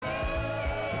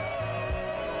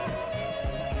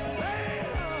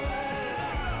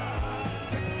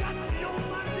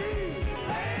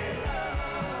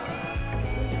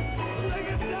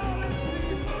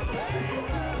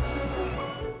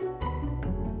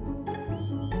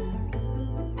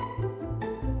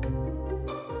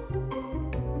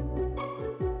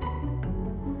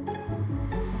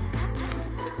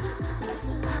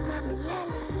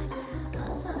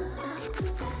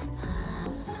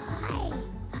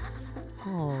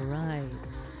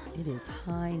It is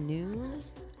high noon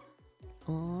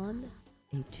on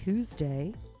a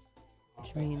Tuesday,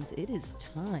 which means it is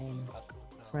time,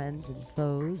 friends and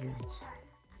foes and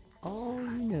all you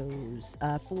knows,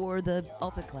 for the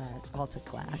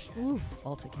Alta-Cast.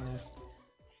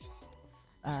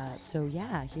 So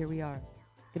yeah, here we are.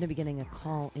 Going to be getting a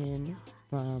call in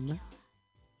from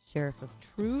Sheriff of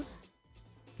Truth.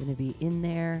 Going to be in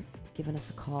there giving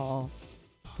us a call,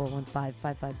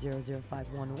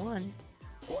 415-550-0511,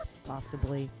 or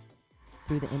possibly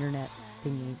through the internet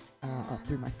thingies,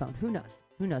 through my phone. Who knows?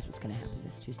 Who knows what's going to happen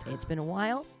this Tuesday? It's been a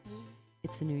while.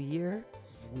 It's a new year.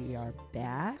 We are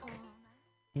back.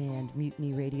 And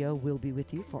Mutiny Radio will be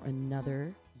with you for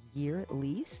another year at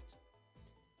least.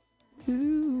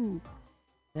 Woo!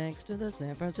 Thanks to the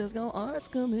San Francisco Arts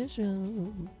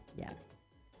Commission. Yeah.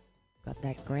 Got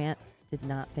that grant. Did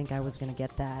not think I was going to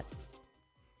get that.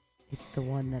 It's the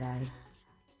one that I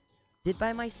did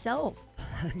by myself.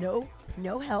 No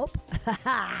help.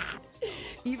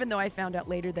 Even though I found out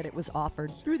later that it was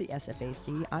offered through the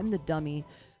SFAC. I'm the dummy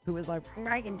who was like,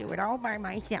 I can do it all by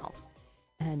myself.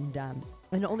 And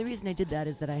the only reason I did that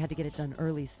is that I had to get it done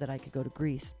early so that I could go to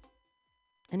Greece.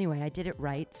 Anyway, I did it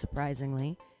right,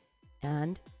 surprisingly,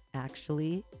 and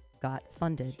actually got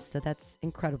funded. So that's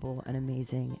incredible and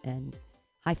amazing, and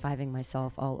high-fiving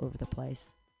myself all over the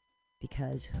place.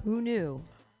 Because who knew?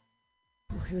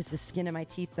 It was the skin of my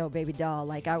teeth, though, baby doll.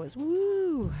 Like, I was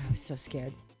so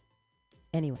scared.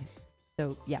 Anyway,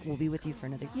 so yeah, we'll be with you for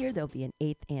another year. There'll be an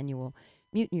 8th annual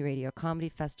Mutiny Radio Comedy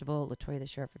Festival. Latoya, the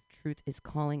Sheriff of Truth, is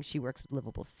calling. She works with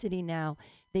Livable City now.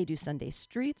 They do Sunday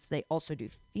Streets. They also do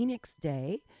Phoenix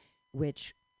Day,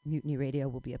 which Mutiny Radio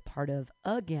will be a part of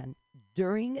again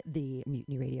during the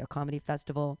Mutiny Radio Comedy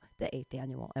Festival, the 8th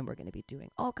annual. And we're going to be doing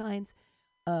all kinds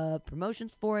of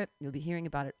promotions for it. You'll be hearing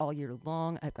about it all year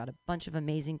long. I've got a bunch of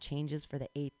amazing changes for the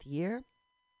 8th year.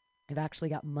 I've actually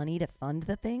got money to fund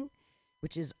the thing,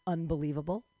 which is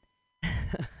unbelievable.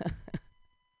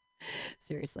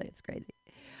 Seriously, it's crazy.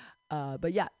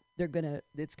 But yeah,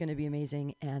 it's gonna be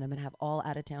amazing, and I'm gonna have all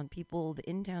out-of-town people. The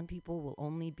in-town people will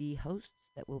only be hosts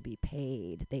that will be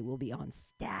paid. They will be on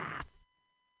staff.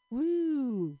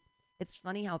 Woo! It's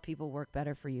funny how people work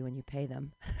better for you when you pay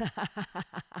them.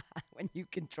 When you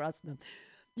can trust them.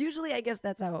 Usually, I guess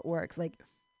that's how it works. Like,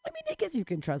 I mean, I guess you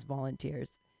can trust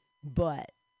volunteers,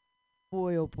 but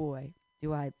boy, oh boy,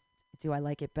 do I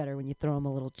like it better when you throw them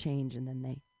a little change and then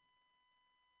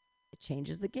it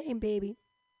changes the game, baby.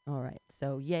 All right.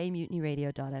 So, yay,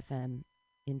 mutinyradio.fm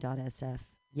in .sf.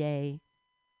 Yay,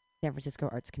 San Francisco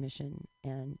Arts Commission.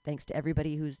 And thanks to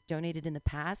everybody who's donated in the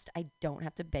past. I don't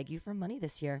have to beg you for money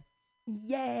this year.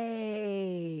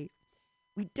 Yay!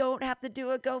 We don't have to do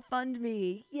a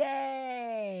GoFundMe.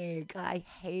 Yay! I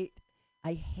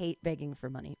hate begging for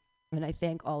money. And I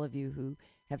thank all of you who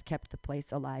have kept the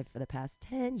place alive for the past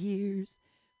 10 years.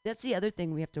 That's the other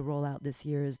thing we have to roll out this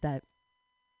year, is that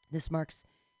this marks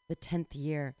the 10th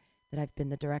year that I've been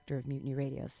the director of Mutiny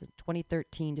Radio, so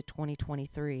 2013 to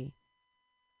 2023.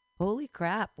 Holy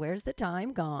crap, where's the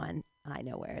time gone? I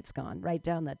know where it's gone, right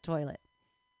down that toilet.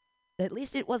 At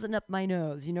least it wasn't up my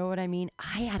nose, you know what I mean?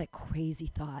 I had a crazy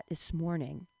thought this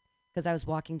morning because I was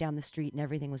walking down the street and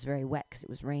everything was very wet because it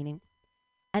was raining.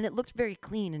 And it looked very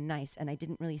clean and nice, and I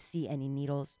didn't really see any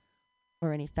needles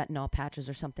or any fentanyl patches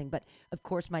or something. But, of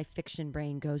course, my fiction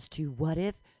brain goes to, what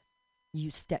if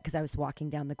you step, because I was walking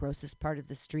down the grossest part of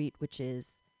the street, which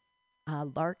is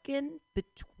Larkin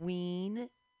between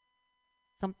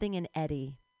something and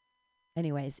Eddy.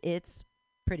 Anyways, it's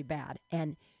pretty bad.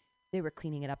 And they were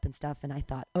cleaning it up and stuff, and I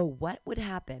thought, oh, what would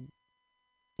happen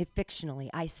if fictionally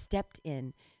I stepped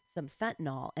in some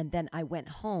fentanyl and then I went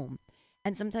home?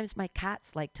 And sometimes my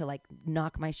cats like to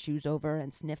knock my shoes over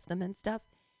and sniff them and stuff.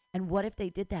 And what if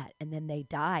they did that and then they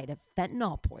died of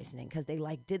fentanyl poisoning because they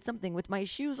did something with my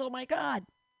shoes? Oh my God.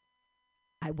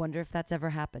 I wonder if that's ever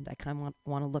happened. I kind of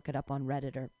want to look it up on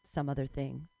Reddit or some other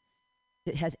thing.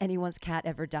 Has anyone's cat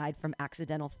ever died from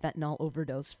accidental fentanyl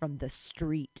overdose from the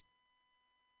street?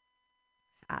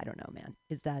 I don't know, man.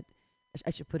 I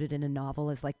should put it in a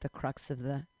novel as the crux of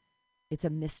it's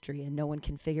a mystery and no one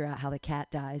can figure out how the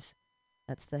cat dies.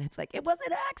 It's like, it was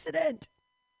an accident.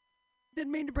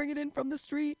 Didn't mean to bring it in from the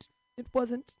street. It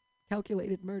wasn't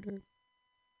calculated murder.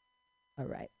 All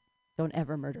right. Don't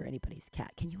ever murder anybody's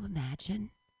cat. Can you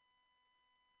imagine?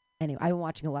 Anyway, I've been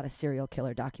watching a lot of serial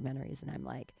killer documentaries, and I'm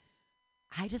like,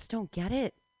 I just don't get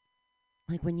it.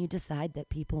 Like, when you decide that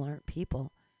people aren't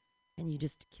people and you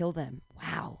just kill them.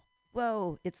 Wow.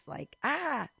 Whoa. It's like,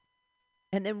 ah.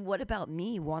 And then what about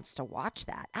me wants to watch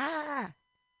that? Ah.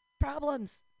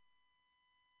 Problems.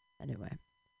 Anyway.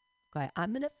 Okay,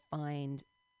 I'm going to find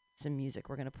some music.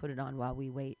 We're going to put it on while we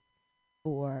wait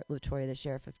for Latoya, the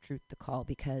Sheriff of Truth, to call,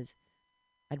 because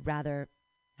I'd rather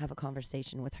have a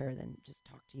conversation with her than just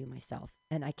talk to you myself.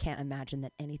 And I can't imagine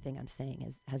that anything I'm saying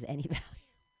has any value.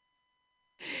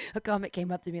 A comic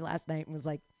came up to me last night and was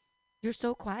like, "You're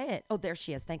so quiet." Oh, there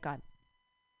she is. Thank God.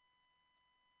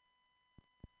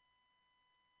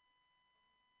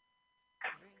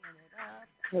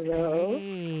 Hello.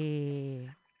 Hey.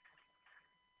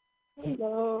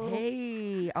 Hello.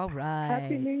 Hey. All right.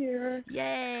 Happy New Year.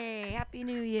 Yay. Happy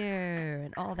New Year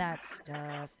and all that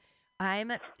stuff.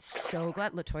 I'm so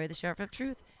glad Latoya, the Sheriff of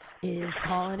Truth, is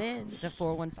calling in to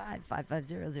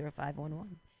 415-550-0511.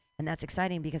 And that's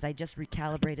exciting because I just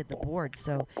recalibrated the board,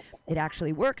 so it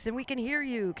actually works and we can hear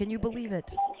you. Can you believe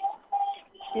it?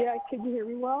 Yeah, can you hear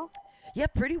me well? Yeah,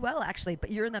 pretty well actually,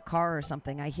 but you're in the car or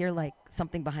something. I hear like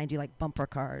something behind you, like bumper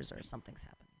cars or something's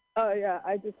happening. Oh, yeah,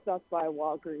 I just stopped by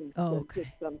Walgreens to Okay.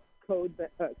 get some cold meds.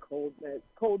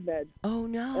 Oh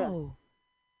no.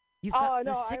 You've got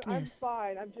the I'm sickness.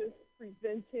 fine. I'm just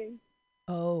preventing.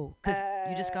 Oh, because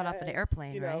you just got off an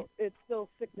airplane, you right? know, it's still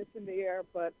sickness in the air,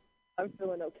 but I'm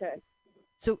feeling okay.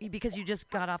 So because you just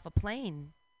got off a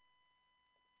plane.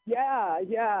 Yeah.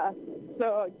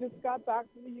 So I just got back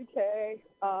from the UK.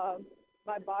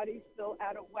 My body's still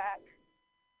out of whack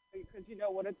because you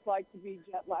know what it's like to be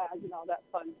jet lagged and all that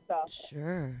fun stuff.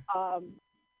 Sure.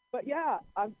 But yeah,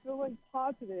 I'm feeling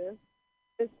positive,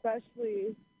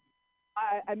 especially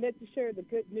I meant to share the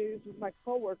good news with my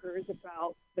coworkers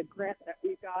about the grant that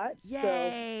we got.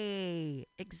 Yay!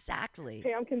 Exactly. So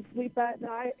Pam can sleep at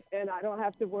night and I don't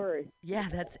have to worry. Yeah,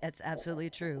 that's absolutely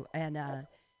true. And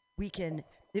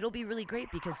it'll be really great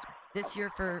because this year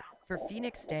for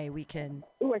Phoenix Day we can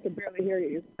Ooh, I can barely hear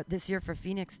you. this year for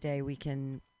Phoenix Day we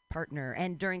can partner,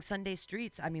 and during Sunday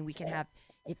Streets, I mean, we can have,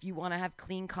 if you want to have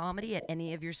clean comedy at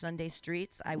any of your Sunday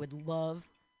Streets, I would love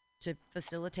to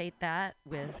facilitate that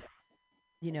with,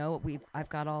 I've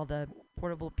got all the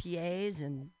portable PAs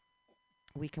and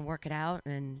we can work it out,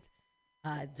 and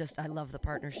I love the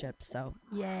partnership, so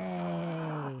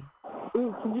yay.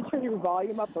 Ooh, can you turn your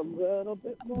volume up a little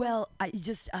bit more? Well, I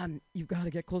just you've got to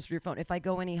get closer to your phone. If I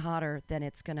go any hotter, then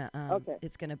it's gonna Okay.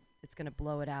 it's gonna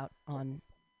blow it out on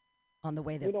the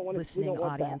way We that don't want listening that.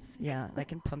 audience. Yeah, I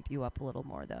can pump you up a little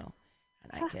more though,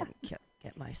 and I can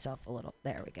get myself a little.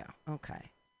 There we go. Okay,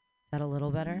 is that a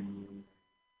little better?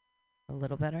 A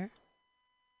little better.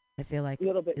 I feel like A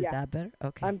little bit, is yeah. that better?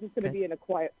 Okay. I'm just going to good. be in a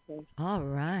quiet place. All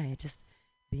right, just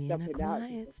be in a Definitely not.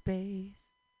 quiet space.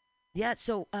 Yeah.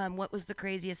 So, what was the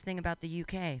craziest thing about the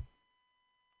UK?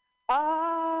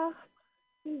 Was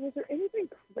there anything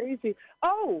crazy?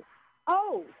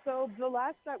 So the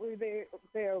last night we were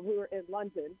there, we were in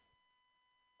London.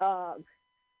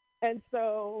 And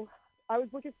so I was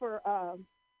looking for,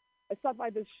 I stopped by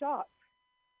this shop.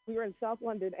 We were in South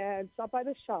London and stopped by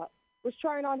this shop, was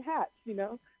trying on hats,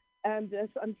 and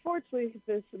unfortunately,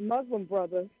 this Muslim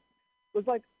brother was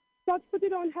like, stop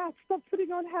putting on hats,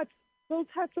 those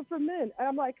hats are for men. And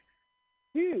I'm like,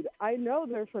 dude, I know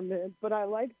they're for men, but I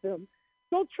like them.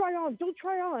 Don't try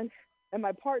on. And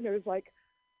my partner is like,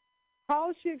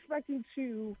 how is she expecting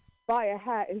to buy a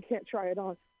hat and can't try it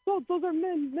on? Those are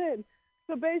men.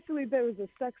 So basically there was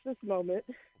a sexist moment.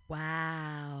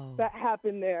 Wow. That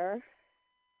happened there.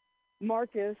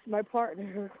 Marcus, my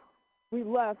partner, we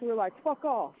left. We were like, fuck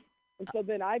off. And so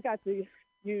then I got to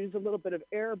use a little bit of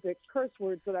Arabic curse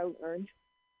words that I learned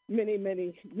many,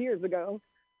 many years ago.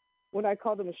 When I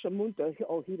called him a shamunta,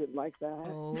 he didn't like that.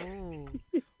 Oh,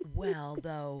 well,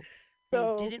 though,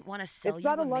 so they didn't want to sell it's you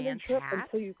not a a London man's trip hat?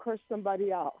 until you curse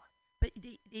somebody out. But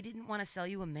they didn't want to sell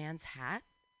you a man's hat?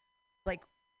 Like,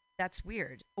 that's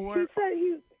weird. Or He said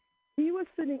he was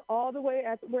sitting all the way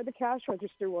at where the cash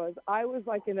register was. I was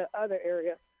like in the other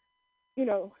area,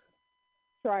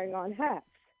 trying on hats.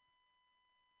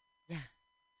 yeah.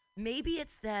 Maybe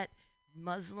it's that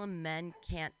Muslim men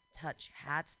can't touch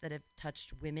hats that have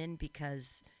touched women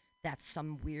because that's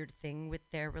some weird thing with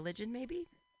their religion, maybe?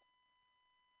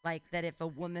 Like that if a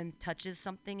woman touches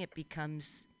something, it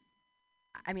becomes,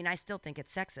 I mean, I still think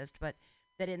it's sexist, but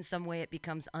that in some way it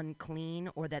becomes unclean,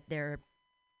 or that they're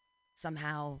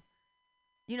somehow,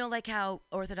 like how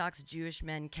Orthodox Jewish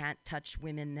men can't touch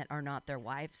women that are not their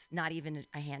wives, not even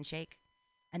a handshake.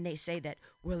 And they say that,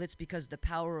 well, it's because the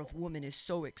power of woman is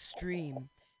so extreme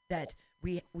that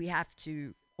we have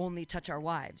to only touch our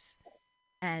wives.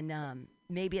 And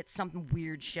maybe it's some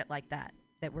weird shit like that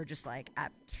we're just like,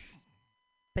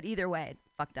 but either way,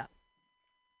 fucked up.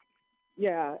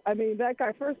 Yeah, I mean, that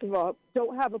guy, first of all,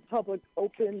 don't have a public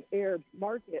open air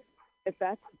market, if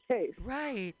that's the case.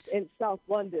 Right. In South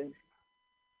London.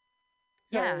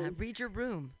 Yeah, Because, read your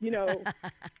room. you know,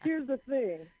 here's the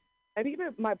thing. And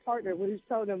even my partner, when he's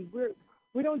telling them,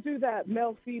 we don't do that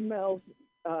male female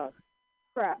uh,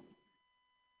 crap.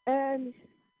 And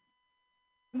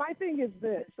my thing is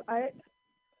this: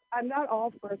 I'm not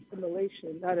all for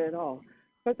assimilation, not at all.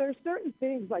 But there's certain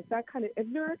things like that kind of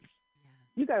ignorance.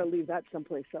 You got to leave that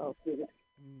someplace else, dude.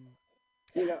 Mm.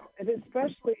 You know, and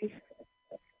especially,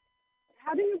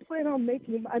 how do you plan on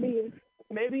making? I mean,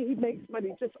 maybe he makes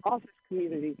money just off his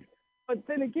community, but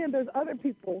then again, there's other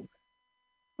people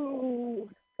who,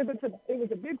 because it was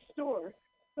a big store,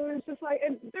 so it's just like,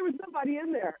 and there was nobody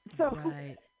in there, so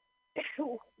Right.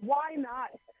 why not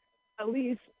at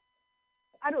least?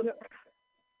 I don't know.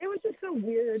 It was just so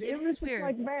weird. It It was is just weird.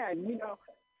 like, man, you know,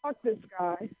 fuck this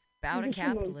guy. Bow He's to a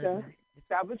shamunka. capitalism.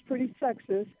 That was pretty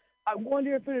sexist. I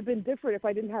wonder if it would have been different if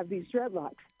I didn't have these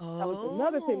dreadlocks. That was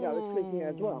another thing I was thinking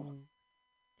as well. Oh,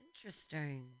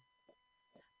 interesting.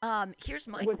 Here's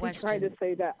my Was he trying to question.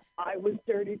 say that I was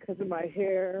dirty because of my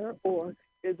hair, or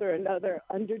is there another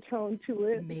undertone to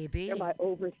it? Am I Maybe.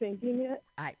 overthinking it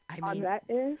I on mean, that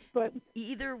end? But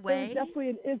either it was way, definitely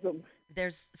an ism.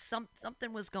 there's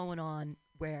something was going on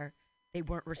where they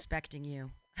weren't respecting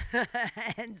you.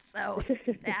 And so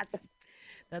that's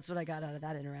that's what I got out of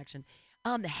that interaction.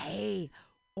 Hey,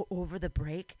 over the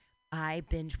break, I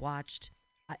binge watched.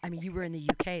 I mean, you were in the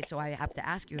UK, so I have to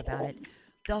ask you about it.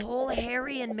 The whole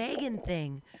Harry and Meghan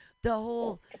thing, the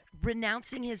whole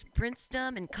renouncing his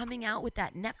princedom and coming out with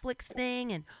that Netflix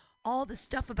thing, and all the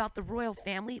stuff about the royal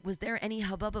family. Was there any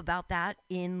hubbub about that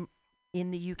in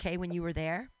the UK when you were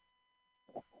there?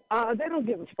 They don't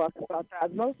give a fuck about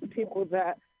that. Most of the people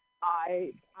that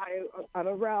I'm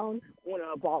around want to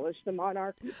abolish the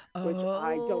monarchy, which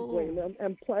I don't blame Oh, them.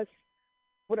 And plus,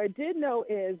 what I did know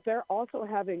is they're also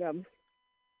having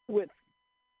with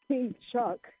King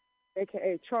Chuck,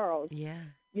 aka Charles. yeah,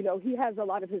 You know, he has a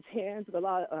lot of his hands with a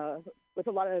lot of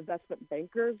investment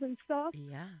bankers and stuff.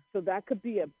 yeah, So that could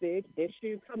be a big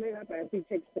issue coming up as he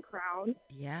takes the crown.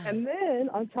 yeah. And then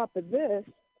on top of this,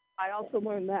 I also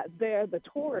learned that they're the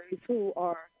Tories, who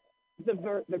are the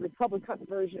Republican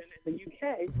version in the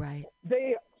UK. Right.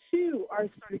 They too are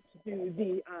starting to do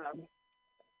the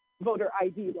voter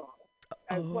ID law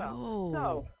as well. Oh,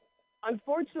 So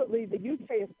unfortunately, the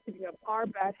UK is picking up our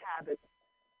bad habits.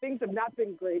 Things have not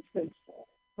been great since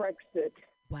Brexit,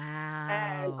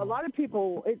 and a wow. lot of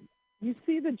people. You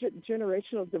see the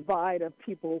generational divide of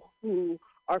people who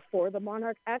are for the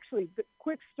monarch. Actually, the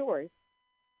quick story: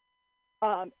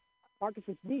 um,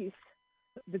 Marcus's niece,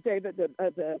 the day that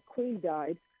the Queen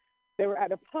died, they were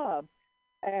at a pub,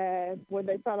 and when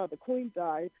they found out the Queen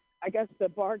died, I guess the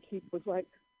barkeep was like,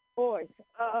 "Boy,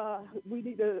 we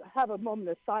need to have a moment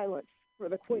of silence for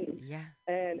the Queen." Yeah.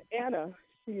 And Anna,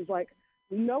 she's like,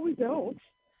 "No, we don't.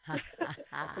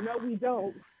 No, we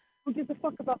don't. Who gives a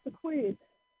fuck about the Queen?"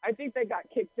 I think they got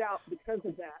kicked out because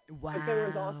of that. But there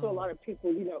was also a lot Wow. of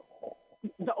people,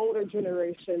 the older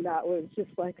generation that was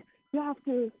just like, you have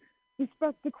to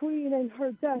respect the Queen and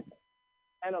her death.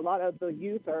 And a lot of the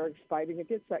youth are fighting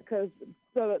against that because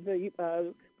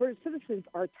the British citizens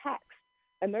are taxed,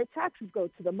 and their taxes go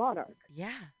to the monarch.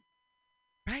 Yeah.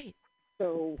 Right.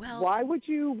 So Well, why would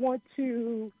you want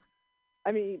to?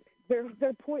 I mean,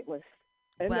 they're pointless,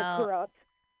 and they're well, corrupt,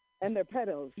 and they're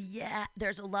pedos. yeah,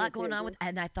 there's a lot With going on Andrew. with,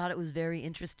 and I thought it was very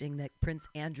interesting that Prince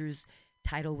Andrew's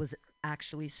title was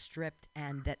actually stripped,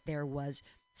 and that there was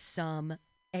some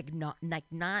like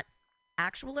not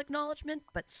actual acknowledgement,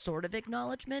 but sort of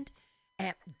acknowledgement,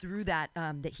 and through that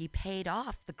that he paid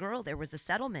off the girl. There was a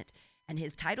settlement, and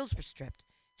his titles were stripped.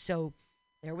 So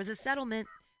there was a settlement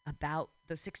about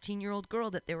the 16-year-old girl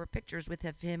that there were pictures with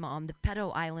of him on the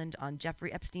pedo island on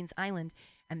Jeffrey Epstein's island,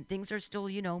 and things are still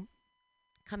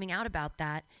coming out about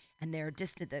that, and they're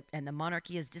distant, and the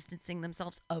monarchy is distancing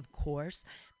themselves, of course.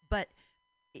 But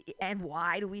and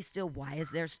why is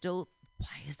there still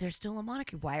a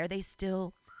monarchy? Why are they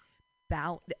still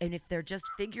bound? And if they're just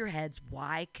figureheads,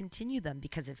 why continue them?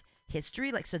 Because of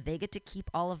history, like, so they get to keep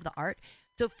all of the art.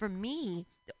 So for me,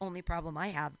 the only problem I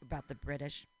have about the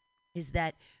British is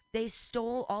that they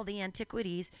stole all the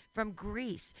antiquities from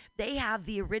Greece. They have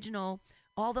the original,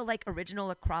 all the like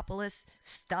original Acropolis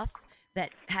stuff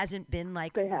that hasn't been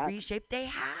like They have. reshaped. They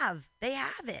have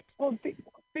it. Well,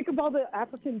 think of all the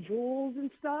African jewels and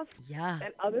stuff, Yeah.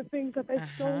 and other things that they've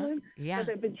Uh-huh. stolen that Yeah.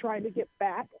 they've been trying to get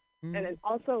back, and Mm. then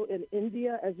also in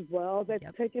India as well. They've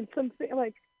Yep. taken something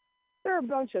like they're a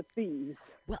bunch of thieves.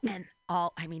 Well, and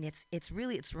all I mean, it's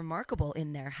remarkable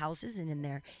in their houses and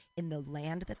in the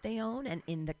land that they own and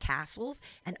in the castles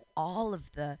and all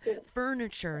of the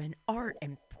furniture and art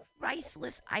and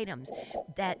priceless items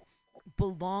that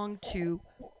belong to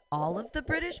all of the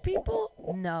British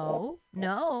people? No,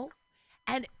 no.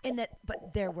 And that,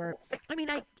 but there were, I mean,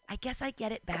 I guess I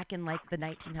get it back in like the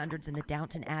 1900s and the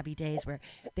Downton Abbey days where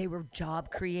they were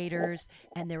job creators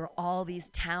and there were all these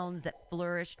towns that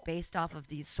flourished based off of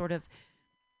these sort of,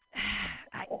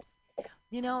 I,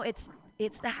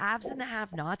 it's the haves and the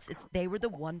have-nots. It's they were the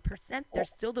 1%. They're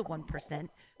still the 1%.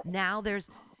 Now there's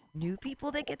new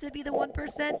people that get to be the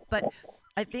 1%, but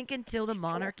I think until the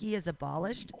monarchy is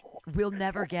abolished, we'll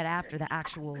never get after the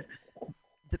actual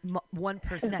the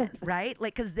 1%, right?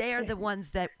 Like cuz they're the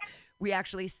ones that we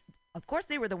actually of course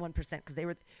they were the 1% cuz they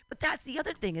were, but that's the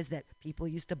other thing is that people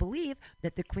used to believe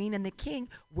that the queen and the king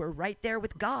were right there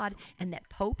with God and that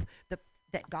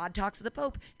that God talks to the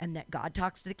Pope and that God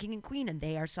talks to the king and queen and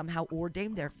they are somehow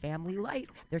ordained their family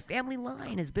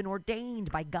line has been ordained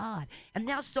by God. And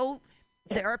now so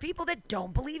there are people that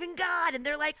don't believe in God and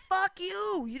they're like, fuck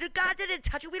you. God didn't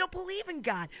touch you. We don't believe in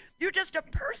God. You're just a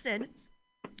person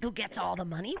who gets all the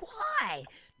money. Why?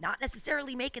 Not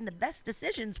necessarily making the best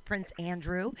decisions, Prince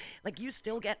Andrew. Like you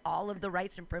still get all of the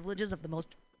rights and privileges of the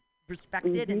most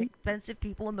respected and Mm-hmm. expensive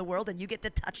people in the world and you get to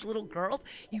touch little girls,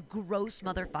 you gross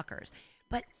motherfuckers.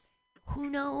 But who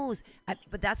knows?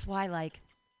 But that's why like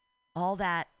all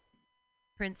that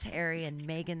Prince Harry and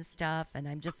Meghan stuff and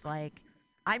I'm just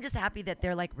happy that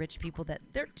they're like rich people that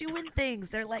they're doing things.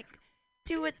 They're like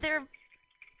they're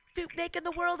making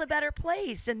the world a better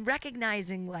place and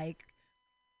recognizing like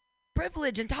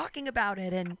privilege and talking about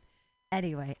it. And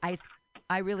anyway,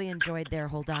 I really enjoyed their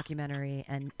whole documentary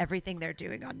and everything they're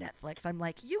doing on Netflix. I'm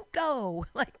like, you go,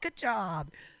 like, good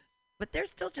job. But they're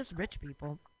still just rich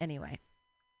people. Anyway,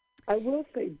 I will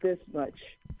say this much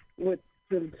with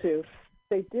them too.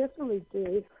 They definitely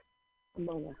did. I'm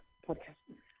on a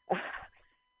podcast.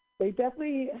 They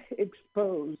definitely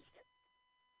exposed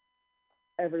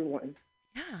everyone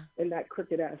yeah. in that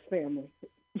crooked ass family.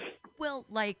 Well,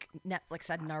 like Netflix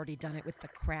hadn't already done it with The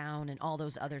Crown and all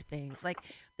those other things. Like,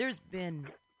 there's been,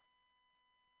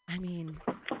 I mean,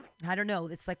 I don't know.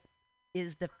 It's like,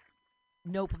 is the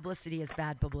no publicity is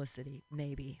bad publicity?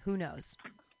 Maybe. Who knows?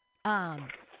 Um,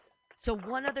 so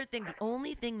one other thing, the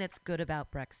only thing that's good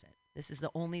about Brexit, this is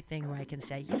the only thing where I can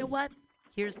say, you know what?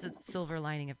 Here's the silver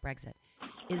lining of Brexit,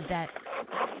 is that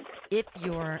if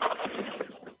you're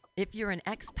if you're an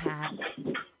expat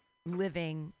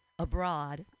living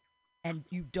abroad and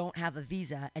you don't have a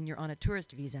visa and you're on a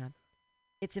tourist visa,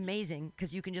 it's amazing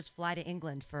because you can just fly to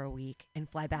England for a week and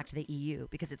fly back to the EU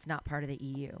because it's not part of the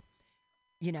EU.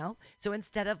 You know? So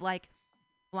instead of like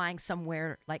flying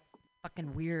somewhere like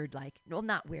fucking weird, like, well,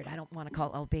 not weird. I don't want to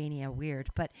call Albania weird,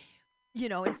 but,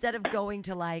 instead of going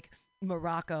to like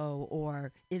Morocco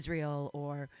or Israel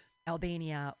or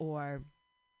Albania or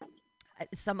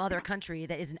some other country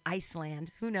that isn't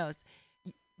Iceland, who knows?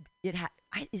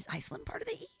 Is Iceland part of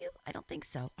the EU? I don't think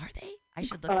so. Are they? I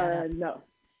should look that up. No.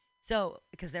 So,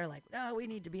 because they're like, no, we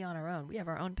need to be on our own. We have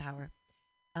our own power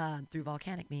through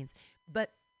volcanic means.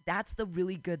 But that's the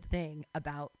really good thing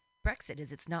about Brexit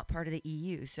is it's not part of the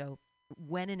EU. So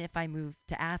when and if I move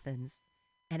to Athens,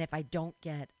 and if I don't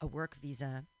get a work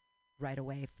visa right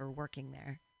away for working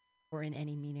there or in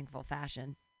any meaningful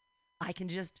fashion, I can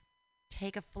just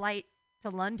take a flight to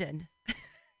London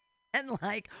and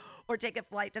or take a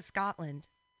flight to Scotland,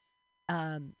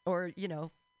 or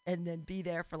and then be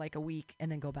there for like a week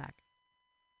and then go back.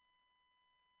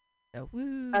 So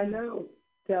woo. I know,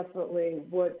 definitely.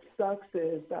 What sucks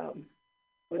is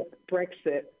with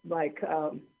Brexit, like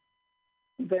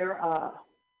they're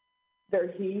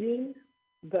heating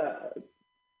the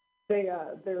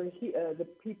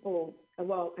people.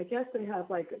 Well, I guess they have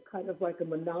like a kind of like a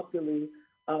monopoly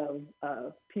of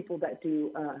people that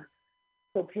do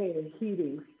propane and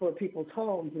heating for people's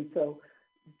homes, and so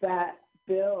that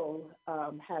bill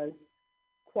has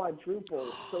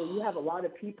quadrupled. So you have a lot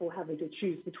of people having to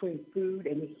choose between food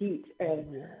and heat.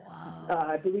 And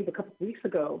I believe a couple of weeks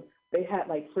ago they had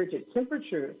like frigid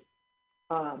temperatures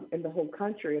in the whole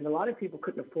country, and a lot of people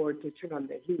couldn't afford to turn on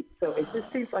the heat. So it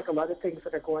just seems like a lot of things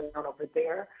that are going on over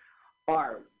there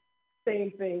are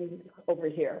same thing over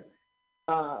here.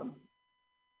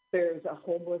 There's a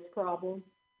homeless problem.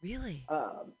 Really?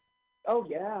 Oh,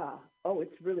 yeah. Oh,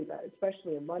 it's really bad,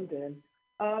 especially in London,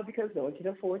 because no one can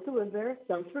afford to live there.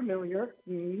 Sounds familiar.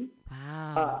 Mm-hmm.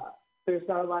 Wow. There's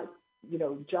not a lot,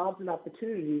 jobs and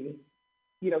opportunity.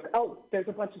 There's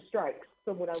a bunch of strikes.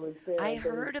 So when I was there, I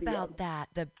heard about that.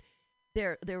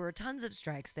 There were tons of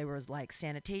strikes. There was like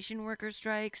sanitation worker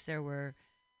strikes. There were,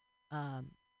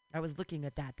 I was looking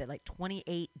at that like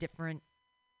 28 different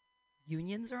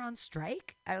unions are on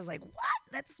strike. I was like,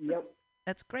 what?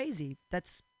 That's crazy.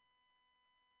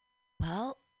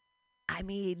 Well, I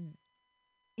mean,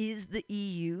 is the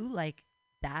EU like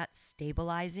that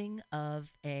stabilizing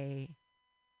of a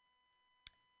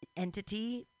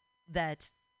entity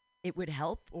that it would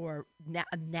help? Or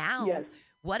now Yes.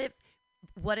 what if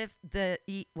what if the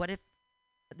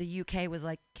UK was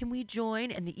like, "Can we join?"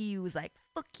 and the EU was like,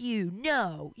 "Fuck you.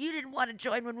 No. You didn't want to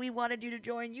join when we wanted you to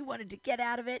join. You wanted to get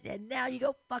out of it, and now you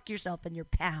go fuck yourself and your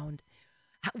pound."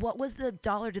 What was the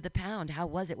dollar to the pound? How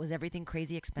was it? Was everything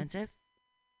crazy expensive?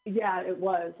 Yeah, it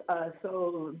was.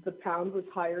 So the pound was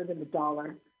higher than the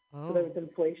dollar. So there Oh, was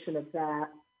inflation of that.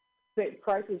 The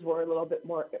prices were a little bit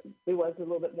more. It was a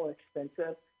little bit more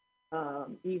expensive,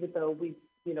 even though we,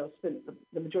 spent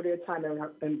the majority of the time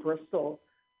in Bristol.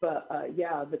 But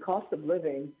yeah, the cost of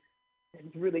living has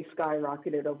really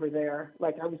skyrocketed over there.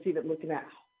 Like I was even looking at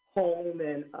home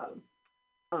and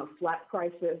flat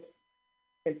prices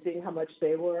and seeing how much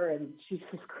they were, and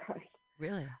Jesus Christ,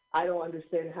 really? I don't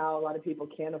understand how a lot of people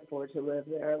can't afford to live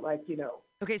there. Like,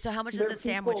 Okay, so how much does there a are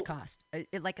sandwich people, cost?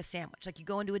 Like a sandwich. Like you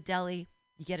go into a deli,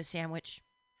 you get a sandwich.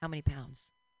 How many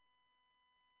pounds?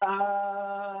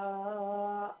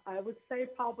 I would say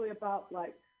probably about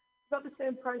the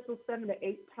same price with 7 to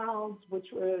 8 pounds, which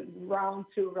would round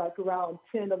to like around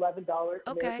 $10, $11 American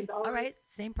Okay. All dollars. right.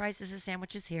 Same price as the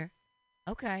sandwiches here.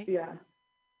 Okay. Yeah.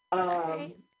 All Um,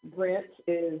 right. Rent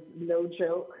is no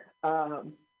joke.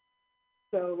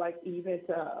 So like even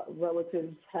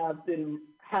relatives have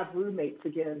roommates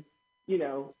again,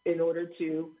 in order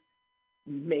to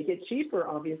make it cheaper,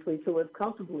 obviously, to live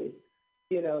comfortably.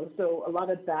 So a lot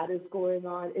of that is going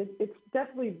on. It's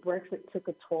definitely Brexit took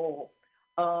a toll,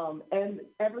 and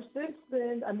ever since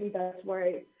then, I mean, that's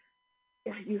why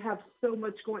you have so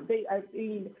much going. I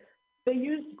mean, they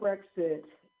used Brexit.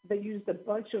 They used a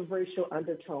bunch of racial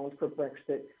undertones for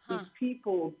Brexit. These Huh.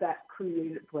 people that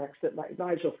created Brexit, like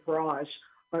Nigel Farage,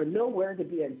 are nowhere to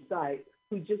be in sight.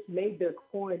 Who just made their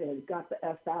coin and got the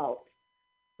f out.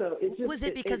 So Was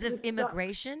it because it of just sucks.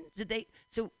 immigration? Did they?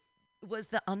 So was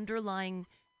the underlying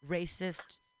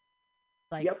racist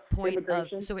like Yep, point of?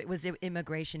 immigration. So it was an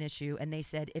immigration issue, and they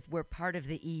said if we're part of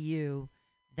the EU,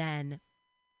 then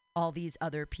all these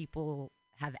other people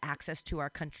have access to our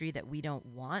country that we don't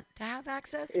want to have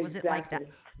access. Was it like that?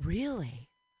 Exactly. Really?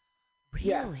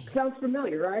 Yeah. Really? Sounds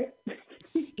familiar, right?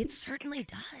 It certainly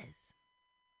does.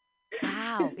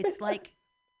 Wow. It's like,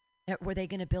 were they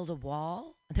going to build a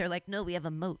wall? They're like, no, we have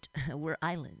a moat. We're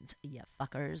islands, you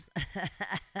fuckers.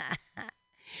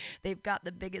 They've got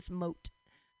the biggest moat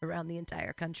around the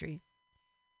entire country.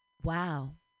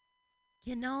 Wow.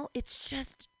 It's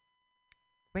just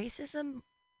racism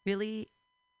really,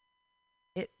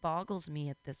 it boggles me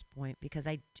at this point because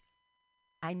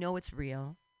I know it's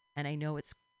real and I know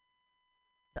it's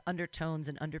the undertones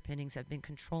and underpinnings have been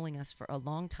controlling us for a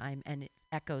long time and its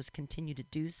echoes continue to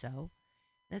do so.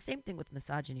 And the same thing with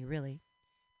misogyny, really.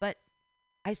 But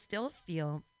I still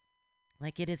feel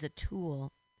like it is a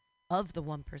tool of the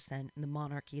 1% and the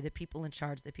monarchy, the people in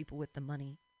charge, the people with the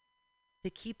money, to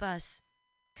keep us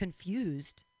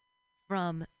confused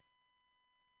from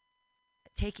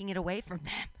taking it away from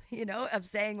them, of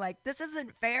saying, like, this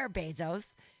isn't fair,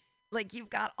 Bezos. Like, you've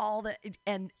got all the,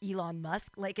 and Elon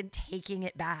Musk, like, and taking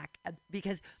it back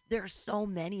because there are so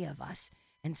many of us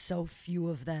and so few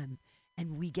of them.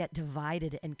 And we get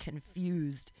divided and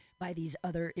confused by these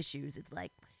other issues. It's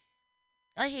like,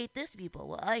 I hate this people.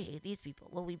 Well, I hate these people.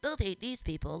 Well, we both hate these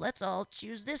people. Let's all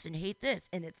choose this and hate this.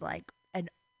 And it's like, and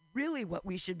really what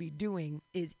we should be doing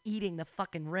is eating the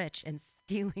fucking rich and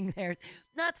stealing their,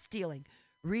 not stealing,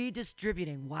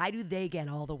 redistributing. Why do they get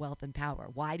all the wealth and power?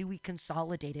 Why do we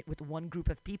consolidate it with one group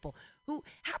of people who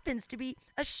happens to be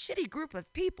a shitty group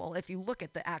of people if you look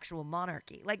at the actual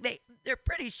monarchy? Like they're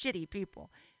pretty shitty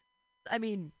people. I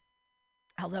mean,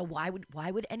 although why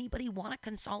would anybody want to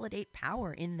consolidate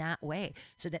power in that way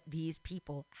so that these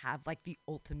people have like the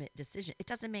ultimate decision? It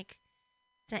doesn't make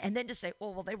sense. And then to say,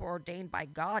 oh well, they were ordained by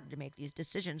God to make these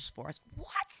decisions for us.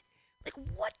 What? Like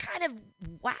what kind of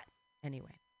what?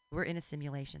 Anyway, we're in a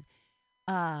simulation.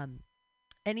 Um,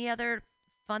 any other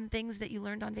fun things that you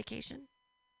learned on vacation?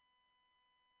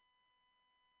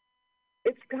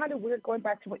 It's kind of weird going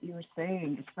back to what you were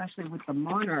saying, especially with the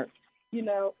monarch. You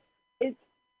know, it's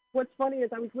what's funny is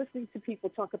I was listening to people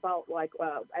talk about like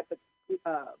at the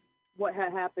what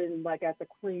had happened like at the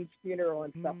Queen's funeral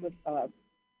and stuff with Mm,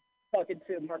 talking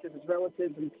to Marcus's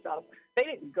relatives and stuff. They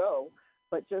didn't go,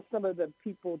 but just some of the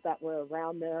people that were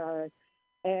around there,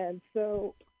 and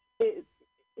so it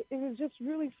it was just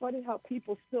really funny how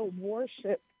people still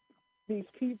worship these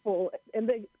people, and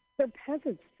they're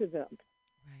peasants to them.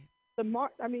 right.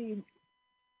 I mean,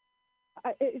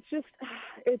 it's just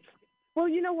it's well,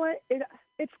 you know what?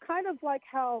 It's kind of like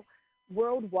how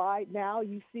worldwide now,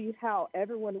 you see how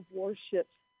everyone worships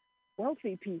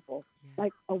wealthy people. Yeah.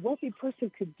 Like a wealthy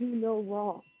person could do no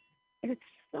wrong. And it's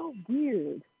so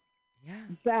weird Yeah.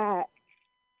 that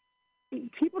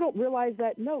people don't realize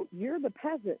that no, you're the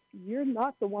peasant. You're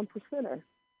not the one percenter.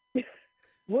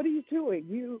 What are you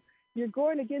doing? You're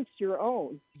going against your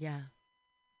own. Yeah.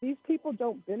 These people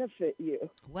don't benefit you.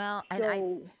 Well, and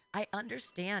So, I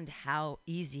understand how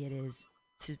easy it is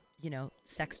to,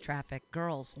 sex traffic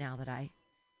girls now that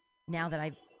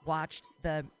I've watched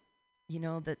the,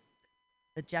 the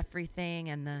Jeffrey thing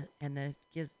and the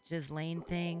Ghislaine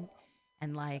thing,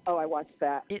 and like oh, I watched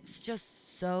that. it's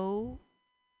just so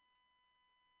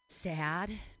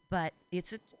sad, but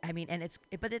it's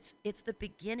the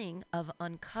beginning of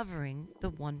uncovering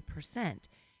the 1%.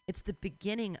 It's the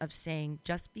beginning of saying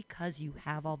just because you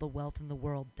have all the wealth in the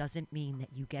world doesn't mean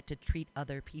that you get to treat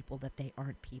other people that they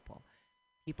aren't people.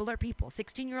 People are people.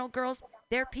 16-year-old girls,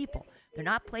 they're people. They're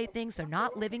not playthings, they're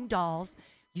not living dolls.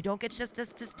 You don't get just to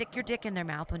stick your dick in their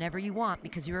mouth whenever you want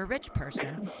because you're a rich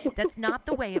person. That's not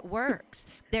the way it works.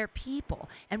 They're people.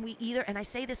 And and I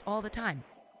say this all the time,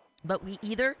 but we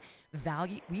either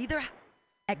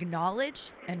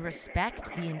acknowledge and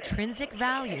respect the intrinsic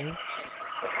value.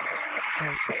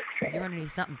 Oh, you're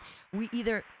underneath something. We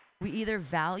either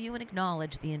value and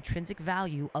acknowledge the intrinsic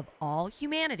value of all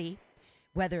humanity,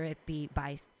 whether it be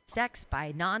by sex,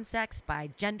 by non-sex, by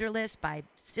genderless, by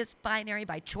cis-binary,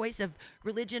 by choice of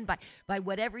religion, by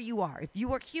whatever you are. If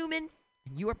you are human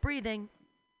and you are breathing,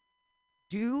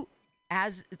 do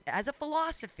as a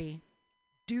philosophy,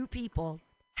 do people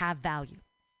have value?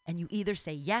 And you either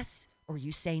say yes or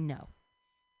you say no.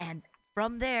 And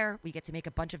from there, we get to make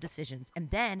a bunch of decisions. And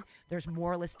then there's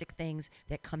moralistic things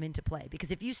that come into play.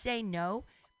 Because if you say no,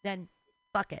 then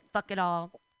fuck it. Fuck it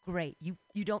all. Great. You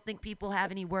don't think people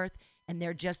have any worth and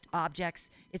they're just objects.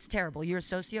 It's terrible. You're a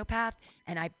sociopath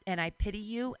and I pity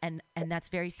you and that's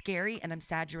very scary and I'm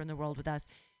sad you're in the world with us.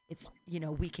 It's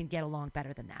we can get along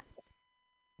better than that.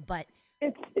 But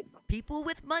It's people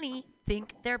with money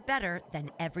think they're better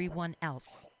than everyone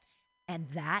else. And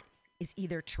that is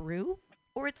either true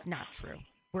or it's not true.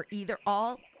 We're either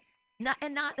all not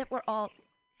that we're all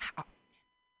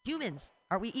humans.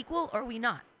 Are we equal or are we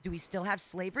not? Do we still have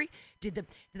slavery? Did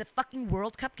the fucking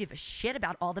World Cup give a shit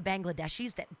about all the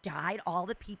Bangladeshis that died, all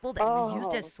the people that were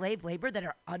used as slave labor that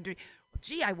are under?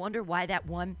 Gee, I wonder why that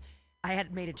one. I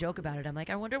had made a joke about it. I'm like,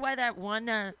 I wonder why that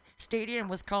one stadium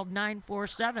was called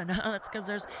 947. That's because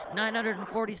there's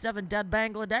 947 dead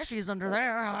Bangladeshis under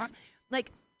there. Huh?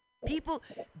 Like, people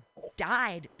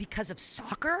died because of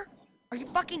soccer? Are you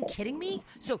fucking kidding me?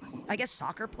 So I guess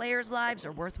soccer players' lives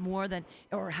are worth more than,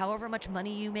 or however much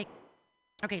money you make.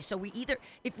 Okay, so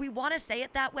if we want to say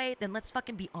it that way, then let's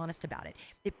fucking be honest about it.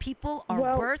 If people are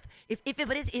well, worth, if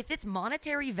it's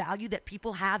monetary value that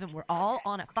people have and we're all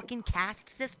on a fucking caste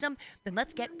system, then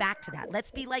let's get back to that.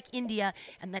 Let's be like India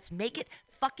and let's make it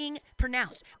fucking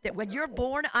pronounced that when you're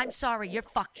born, I'm sorry, you're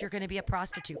fucked. You're going to be a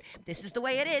prostitute. This is the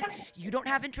way it is. You don't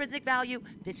have intrinsic value.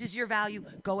 This is your value.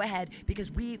 Go ahead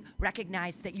because we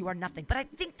recognize that you are nothing. But I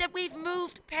think that we've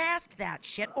moved past that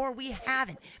shit or we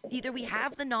haven't. Either we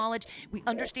have the knowledge, we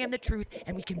understand the truth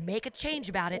and we can make a change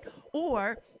about it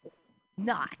or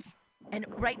not. And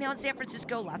right now in San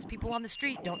Francisco, lots of people on the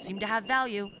street don't seem to have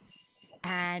value.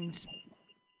 And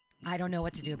I don't know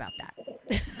what to do about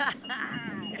that.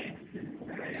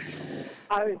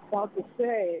 I was about to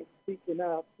say, speaking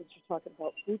of, since you're talking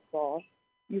about football,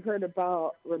 you heard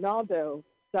about Ronaldo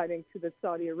signing to the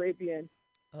Saudi Arabian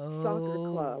soccer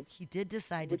club, He did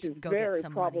decide which to is go get very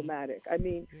some money. problematic. I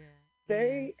mean, Yeah.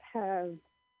 they have.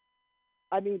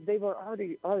 I mean, they were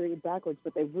already backwards,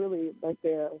 but they really, like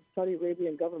the Saudi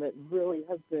Arabian government, really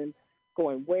has been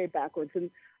going way backwards. And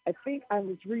I think I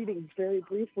was reading very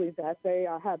briefly that they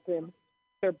have been,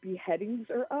 their beheadings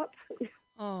are up.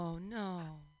 Oh no.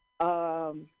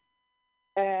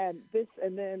 And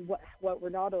then what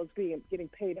Ronaldo's getting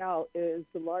paid out is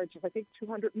the large of I think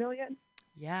 200 million.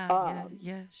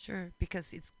 Yeah, sure.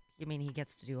 Because he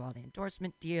gets to do all the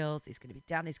endorsement deals. He's going to be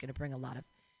down. He's going to bring a lot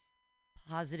of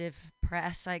positive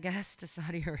press, I guess, to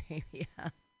Saudi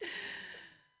Arabia.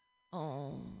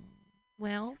 Oh,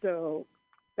 well, So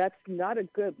that's not a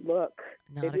good look.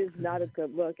 not It a is good not a look.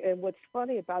 good look. And what's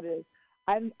funny about it is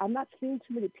I'm not seeing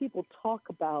too many people talk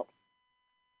about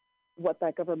what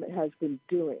that government has been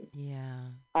doing. Yeah,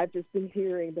 I've just been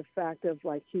hearing the fact of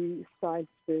like he signed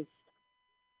this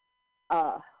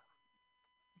uh,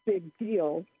 big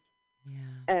deal,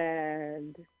 yeah.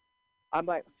 and I'm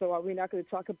like, so are we not going to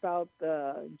talk about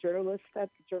the journalists that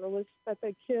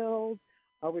they killed?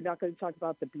 Are we not going to talk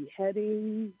about the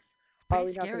beheadings? It's Are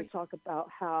pretty we not going scary. to talk about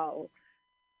how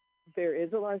there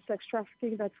is a lot of sex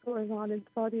trafficking that's going on in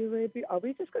Saudi Arabia. Are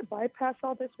we just going to bypass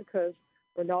all this because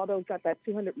Ronaldo got that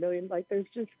 200 million? Like, there's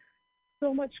just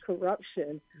so much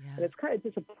corruption, and Yeah. it's kind of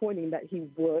disappointing that he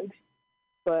would,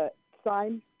 but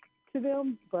sign to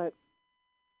them, but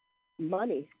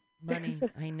money. Money,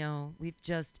 I know. We've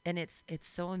just and it's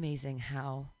so amazing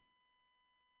how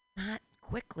not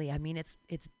quickly. I mean, it's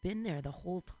been there the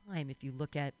whole time if you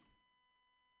look at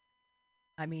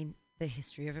I mean, the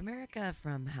history of America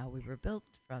from how we were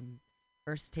built from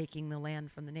first taking the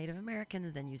land from the Native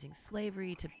Americans, then using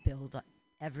slavery to build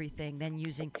everything, then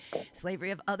using slavery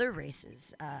of other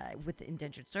races with the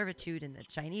indentured servitude and the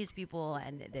Chinese people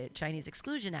and the Chinese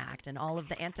Exclusion Act and all of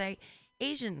the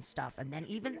anti-Asian stuff, and then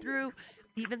even through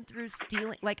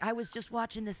stealing. Like I was just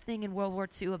watching this thing in World War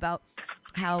II about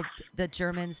how the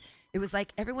Germans. It was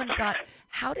like everyone thought,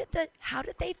 how did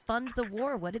they fund the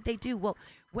war? What did they do? Well,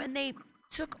 when they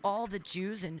took all the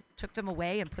Jews and took them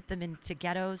away and put them into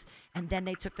ghettos, and then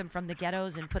they took them from the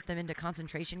ghettos and put them into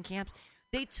concentration camps.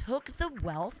 They took the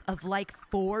wealth of like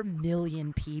 4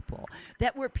 million people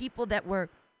that were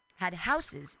had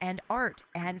houses and art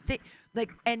and they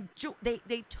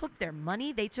took their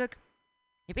money. They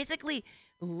basically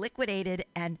liquidated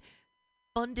and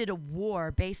funded a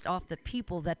war based off the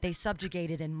people that they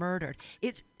subjugated and murdered.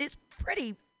 It's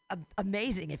pretty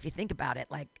amazing if you think about it,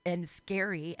 like and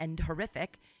scary and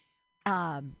horrific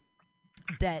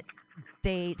that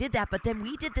they did that. But then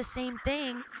we did the same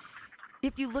thing.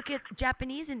 If you look at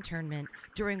Japanese internment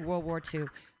during World War II,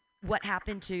 what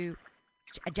happened to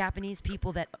Japanese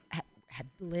people that had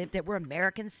lived that were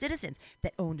American citizens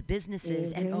that owned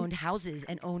businesses and Hmm. owned houses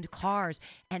and owned cars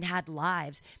and had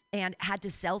lives and had to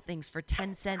sell things for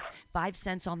 10 cents, 5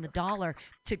 cents on the dollar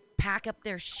to pack up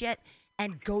their shit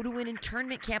and go to an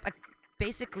internment camp,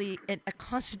 basically a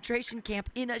concentration camp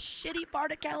in a shitty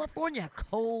part of California,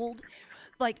 cold,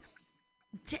 like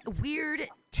weird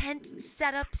tent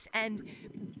setups and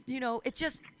it's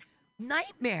just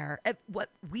nightmare at what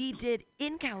we did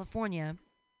in California.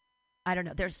 I don't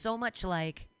know. There's so much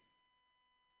like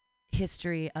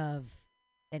history of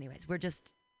anyways, we're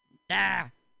just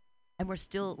and we're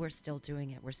still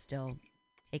doing it. We're still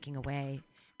taking away.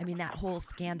 I mean that whole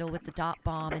scandal with the dot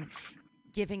bomb and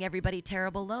giving everybody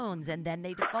terrible loans and then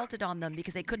they defaulted on them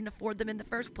because they couldn't afford them in the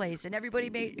first place and everybody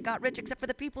got rich except for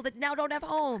the people that now don't have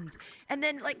homes. And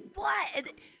then like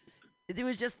what? It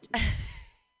was just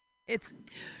it's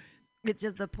it's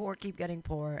just the poor keep getting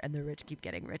poorer and the rich keep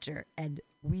getting richer. And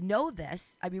we know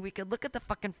this. I mean, we could look at the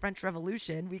fucking French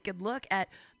Revolution. We could look at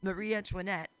Marie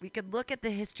Antoinette. We could look at the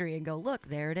history and go, look,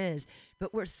 there it is.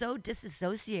 But we're so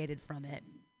disassociated from it.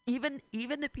 Even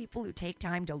the people who take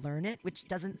time to learn it, which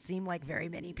doesn't seem like very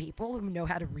many people who know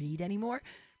how to read anymore,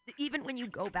 even when you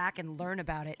go back and learn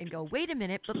about it and go, wait a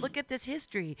minute, but look at this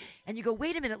history, and you go,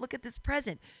 wait a minute, look at this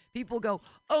present, people go,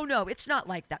 oh no, it's not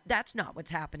like that. That's not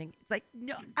what's happening. It's like,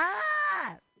 no,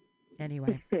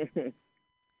 Anyway,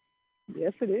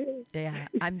 Yes, it is. yeah,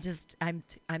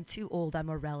 I'm too old. I'm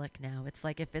a relic now. It's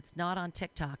like if it's not on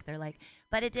TikTok, they're like,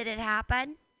 but it didn't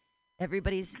happen.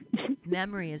 Everybody's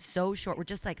memory is so short. We're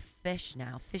just like fish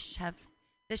now. Fish have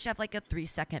like a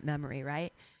 3-second memory,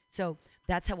 right? So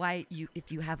that's how why you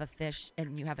if you have a fish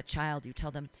and you have a child, you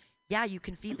tell them, yeah, you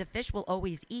can feed the fish will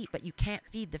always eat, but you can't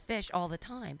feed the fish all the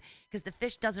time because the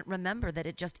fish doesn't remember that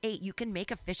it just ate. You can make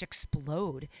a fish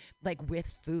explode like with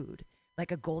food,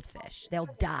 like a goldfish. They'll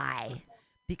die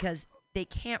because they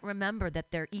can't remember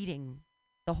that they're eating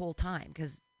the whole time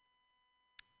because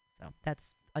so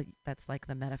that's like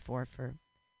the metaphor for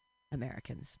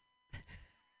Americans.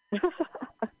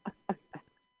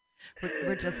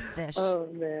 We're just fish. Oh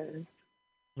man.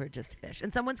 We're just fish.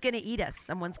 And someone's going to eat us.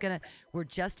 We're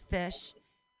just fish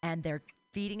and they're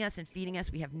feeding us and feeding us.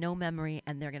 We have no memory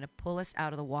and they're going to pull us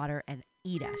out of the water and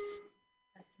eat us.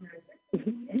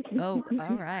 Oh,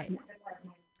 all right.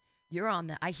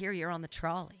 I hear you're on the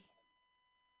trolley.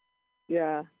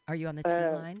 Yeah. Are you on the T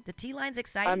line? The T line's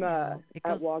exciting I'm now. It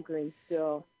at goes, Walgreens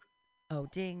still. oh,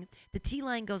 ding. The T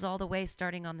line goes all the way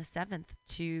starting on the 7th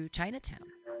to Chinatown.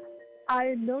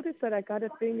 I noticed that I got a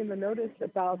thing in the notice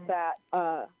about that,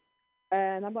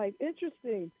 and I'm like,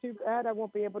 interesting. Too bad I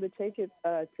won't be able to take it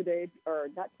today, or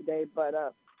not today, but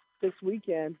this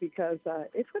weekend because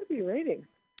it's going to be raining,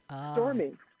 Ah.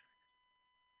 storming,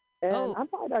 and Oh, I'm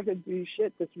probably not going to do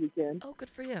shit this weekend. oh, good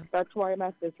for you. That's why I'm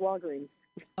at this Walgreens.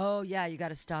 Oh, yeah, you got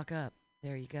to stock up.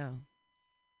 There you go.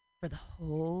 For the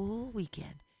whole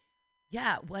weekend.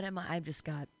 Yeah, what am I? I've just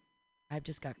got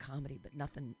comedy, but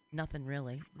nothing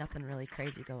really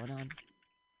crazy going on.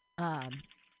 Um,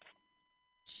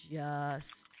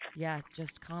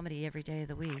 just comedy every day of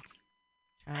the week.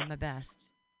 Trying my best.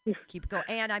 Keep going.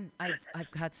 And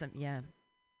I've got some, yeah.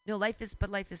 No, life is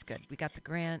good. We got the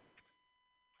grant.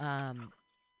 I'm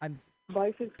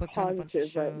Life is booked on a bunch of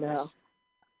positive right now. shows.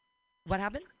 What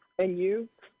happened? And you?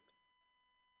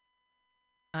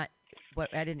 Uh,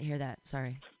 what? I didn't hear that.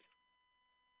 Sorry.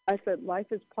 I said life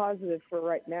is positive for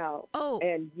right now. Oh,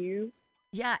 And you?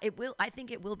 yeah, it will. I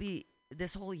think it will be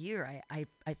this whole year.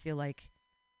 I feel like,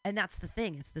 and that's the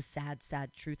thing. It's the sad,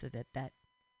 sad truth of it that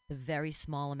the very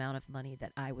small amount of money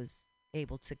that I was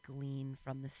able to glean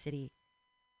from the city,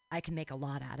 I can make a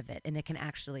lot out of it, and it can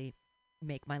actually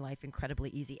make my life incredibly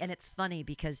easy. And it's funny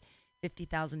because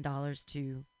 $50,000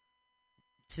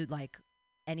 to like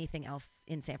anything else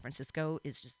in San Francisco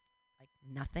is just like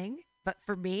nothing. But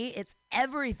for me, it's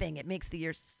everything. It makes the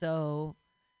year so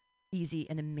easy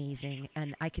and amazing,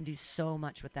 and I can do so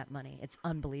much with that money. It's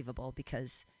unbelievable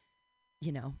because,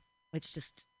 you know,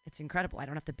 it's incredible. I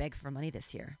don't have to beg for money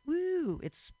this year. Woo!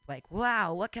 It's like,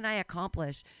 wow, what can I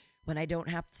accomplish when I don't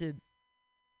have to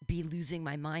be losing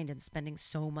my mind and spending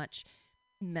so much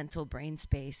mental brain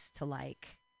space to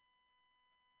like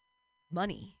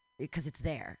money because it's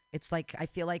there. It's like I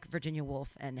feel like Virginia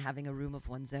Woolf and having a room of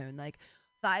one's own, like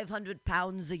 500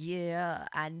 pounds a year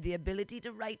and the ability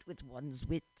to write with one's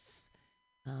wits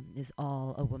is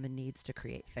all a woman needs to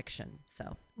create fiction.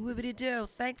 So, whoopity do.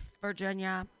 Thanks,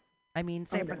 Virginia. I mean,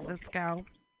 Oh San no. Francisco.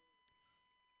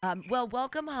 Well,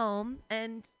 welcome home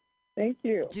and Thank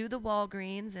you. do the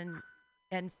Walgreens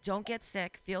and don't get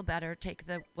sick. Feel better. Take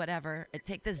the whatever.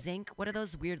 Take the zinc. What are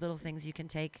those weird little things you can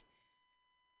take?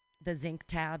 The zinc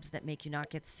tabs that make you not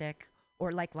get sick,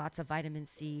 or like lots of vitamin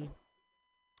C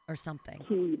or something.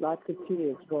 Tea, lots of tea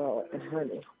as well, and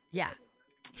honey. Yeah,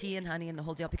 tea and honey and the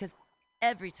whole deal. Because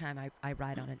every time I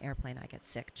ride on an airplane, I get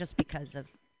sick just because of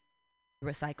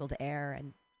recycled air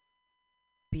and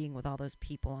being with all those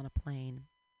people on a plane.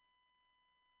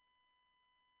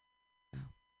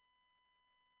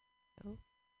 Oh,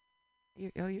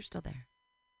 oh, you're still there.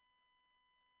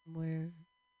 Where?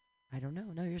 I don't know.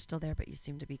 No, you're still there, but you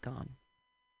seem to be gone.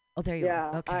 Oh, there you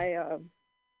are. Yeah, Okay.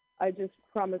 I just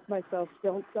promised myself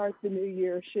don't start the new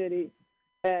year shitty,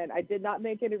 and I did not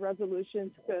make any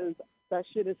resolutions because that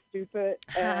shit is stupid.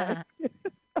 And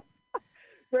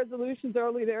resolutions are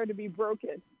only there to be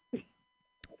broken.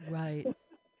 Right.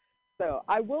 So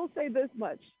I will say this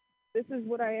much: this is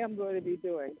what I am going to be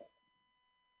doing.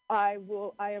 I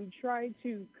am trying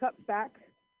to cut back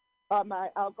on my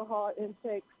alcohol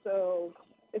intake. So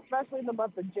especially in the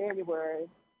month of January,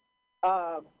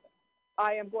 um,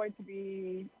 I am going to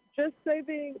be just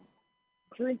saving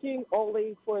drinking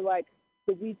only for like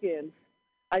the weekends.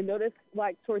 I noticed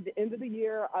like toward the end of the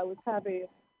year, I was having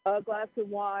a glass of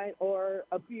wine or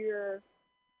a beer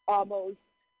almost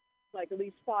like at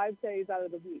least 5 days out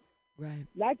of the week. Right.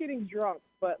 Not getting drunk,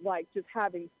 but like just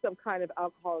having some kind of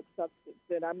alcoholic substance.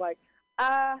 And I'm like,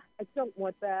 I don't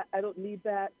want that. I don't need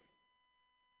that.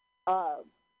 Uh,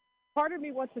 Part of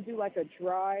me wants to do like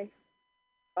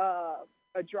uh,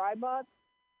 a dry month,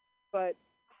 but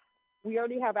we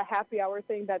already have a happy hour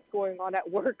thing that's going on at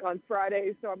work on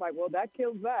Fridays. So I'm like, well, that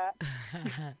kills that.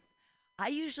 I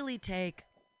usually take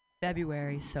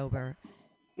February sober,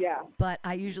 Yeah. but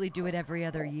I usually do it every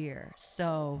other year.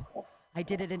 So I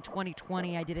did it in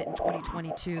 2020. I did it in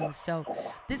 2022. So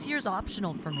this year's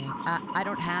optional for me. I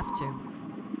don't have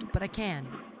to, but I can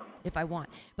if I want.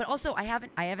 But also, I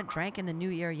haven't drank in the new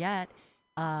year yet.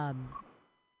 Um,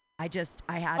 I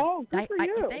had Oh, good for I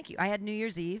you. thank you. I had New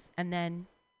Year's Eve, and then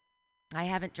I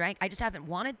haven't drank. I just haven't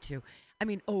wanted to. I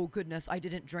mean, oh goodness, I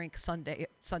didn't drink Sunday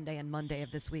and Monday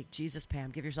of this week. Jesus, Pam,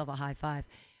 give yourself a high five.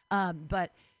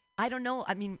 But I don't know.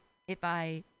 I mean, if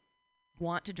I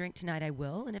want to drink tonight, I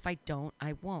will, and if I don't,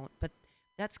 I won't. But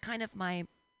that's kind of my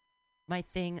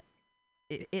thing.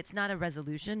 It's not a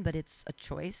resolution, but it's a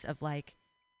choice of like,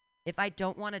 if I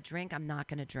don't want to drink, I'm not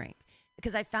going to drink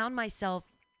because I found myself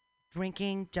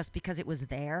drinking just because it was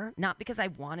there, not because I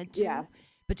wanted Yeah. to,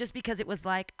 but just because it was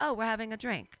like, oh, we're having a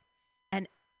drink. And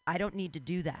I don't need to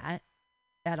do that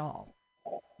at all.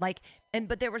 Like,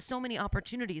 but there were so many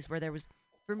opportunities where there was,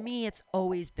 for me, it's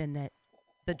always been that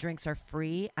the drinks are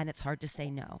free and it's hard to say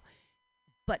no.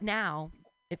 But now,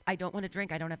 if I don't want to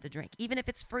drink, I don't have to drink. Even if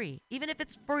it's free. Even if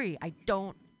it's free, I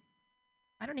don't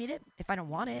need it if I don't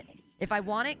want it. If I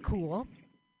want it, cool.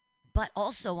 But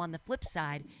also on the flip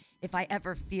side, if I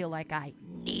ever feel like I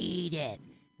need it,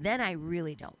 then I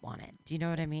really don't want it. Do you know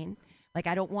what I mean? Like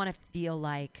I don't want to feel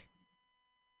like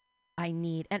I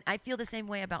need, and I feel the same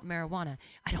way about marijuana.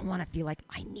 I don't want to feel like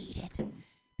I need it.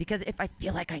 Because if I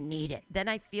feel like I need it, then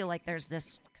I feel like there's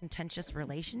this contentious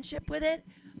relationship with it.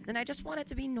 Then I just want it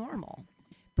to be normal.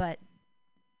 But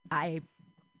I,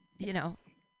 you know,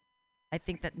 I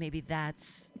think that maybe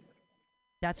that's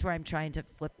where I'm trying to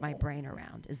flip my brain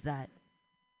around, is that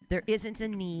there isn't a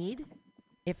need.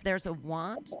 If there's a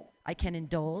want, I can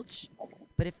indulge.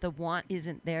 But if the want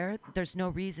isn't there, there's no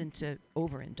reason to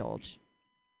overindulge.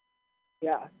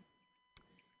 Yeah,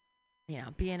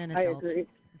 Being an I adult. agree.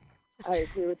 Just, I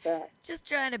agree with that. just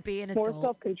trying to be an More adult.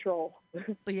 self control.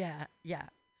 Yeah, yeah.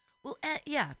 Well,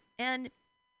 yeah. And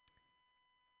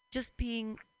just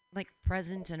being like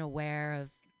present and aware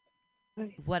of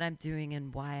what I'm doing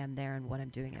and why I'm there and what I'm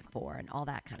doing it for and all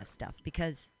that kind of stuff.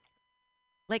 Because,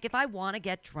 like, if I want to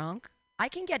get drunk, I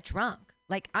can get drunk.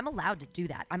 Like, I'm allowed to do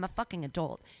that. I'm a fucking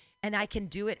adult, and I can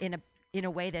do it in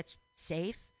a way that's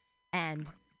safe and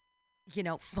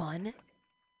fun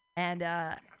and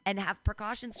have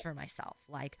precautions for myself.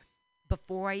 Like,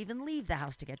 before I even leave the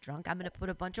house to get drunk, I'm going to put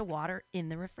a bunch of water in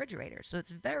the refrigerator. So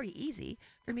it's very easy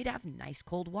for me to have nice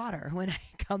cold water when I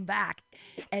come back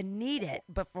and need it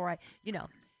before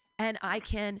and I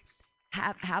can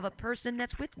have a person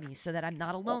that's with me so that I'm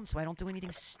not alone, so I don't do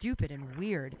anything stupid and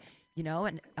weird,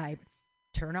 and I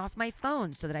turn off my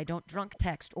phone so that I don't drunk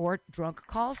text or drunk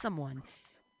call someone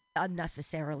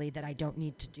unnecessarily that I don't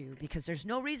need to do, because there's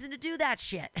no reason to do that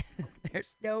shit.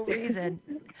 There's no reason.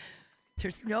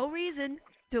 There's no reason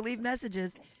to leave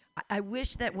messages. I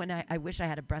wish that I wish I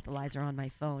had a breathalyzer on my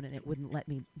phone and it wouldn't let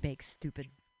me make stupid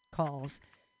calls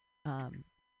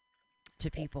to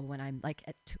people when I'm like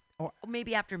or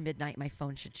maybe after midnight my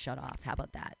phone should shut off. How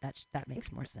about that? That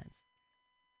makes more sense.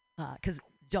 Because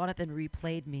Jonathan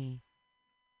replayed me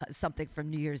something from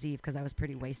New Year's Eve because I was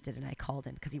pretty wasted and I called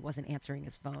him because he wasn't answering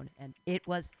his phone, and it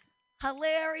was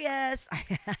hilarious.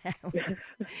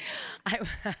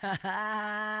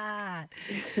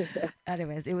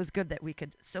 Anyways, it was good that we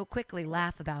could so quickly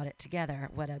laugh about it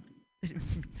together. What a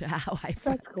how I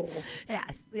That's cool.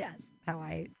 Yes, how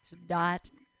I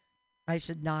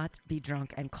should not be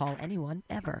drunk and call anyone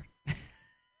ever.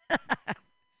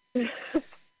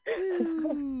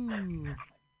 Ooh.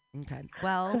 Okay.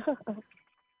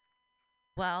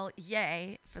 Well,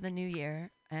 yay for the new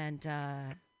year, and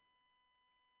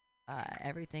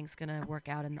everything's gonna work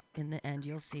out in the end.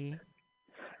 You'll see.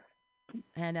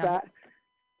 And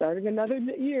Starting another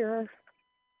year.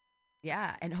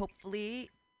 yeah, and hopefully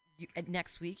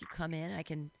next week you come in. I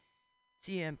can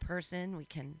see you in person. We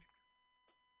can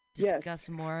discuss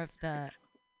more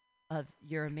of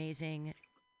your amazing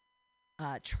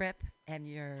trip and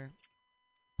your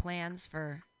plans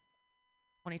for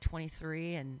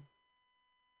 2023 and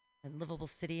livable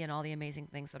city and all the amazing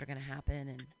things that are going to happen.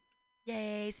 And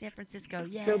yay, San Francisco!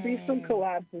 Yay! There'll be some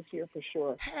collabs this year for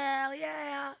sure. Hell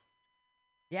yeah!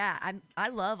 Yeah, I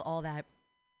love all that.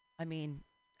 I mean,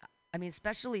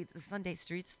 especially the Sunday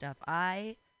street stuff.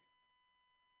 I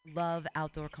love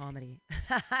outdoor comedy.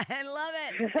 I love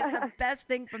it. It's the best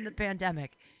thing from the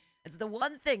pandemic. It's the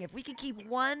one thing. If we can keep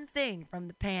one thing from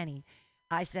the panty,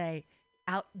 I say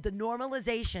the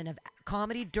normalization of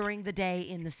comedy during the day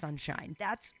in the sunshine.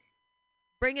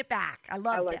 Bring it back. I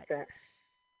loved it. I like that.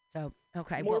 So,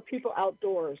 okay. More people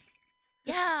outdoors.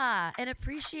 Yeah, and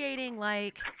appreciating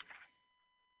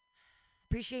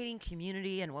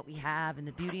community and what we have and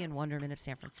the beauty and wonderment of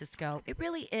San Francisco. It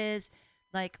really is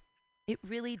it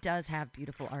really does have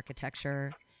beautiful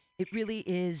architecture. It really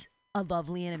is a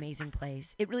lovely and amazing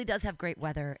place. It really does have great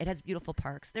weather. It has beautiful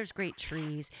parks. There's great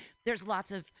trees. There's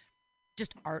lots of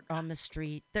just art on the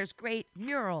street. There's great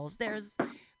murals. There's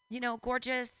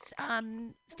gorgeous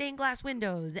stained glass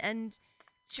windows and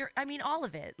all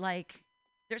of it. Like,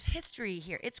 there's history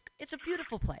here. It's a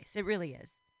beautiful place. It really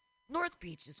is. North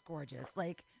Beach is gorgeous.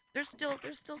 Like, there's still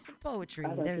some poetry.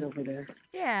 I like it over there.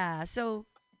 Yeah, so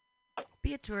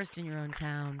be a tourist in your own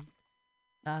town.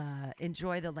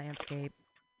 Enjoy the landscape.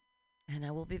 And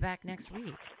I will be back next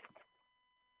week.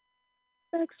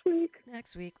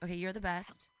 Next week. Okay, you're the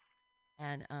best.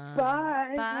 And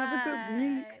bye. Bye. Have a good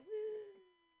week.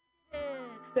 Woo.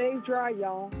 Stay dry,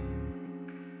 y'all.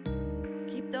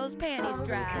 Keep those panties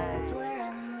dry. Because we're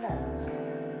in love.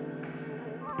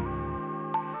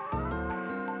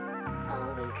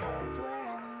 All because we're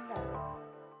in love.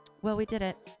 Well, we did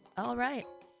it. All right.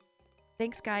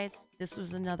 Thanks, guys. This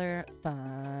was another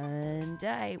fun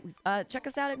day. Check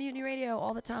us out at Mutiny Radio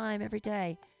all the time, every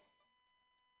day.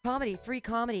 Free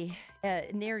comedy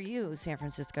near you, San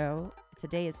Francisco.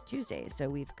 Today is Tuesday, so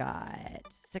we've got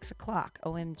 6 o'clock,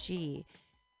 OMG.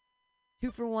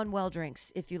 2-for-1 well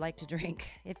drinks if you like to drink.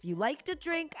 If you like to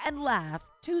drink and laugh,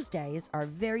 Tuesdays are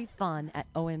very fun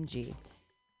at OMG.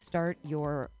 Start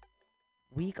your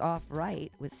week off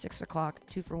right with 6 o'clock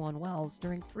 2-for-1 wells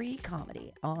during free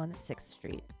comedy on 6th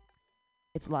Street.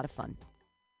 It's a lot of fun.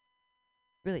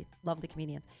 Really lovely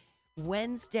comedians.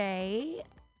 Wednesday,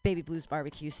 Baby Blues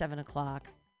Barbecue, 7 o'clock.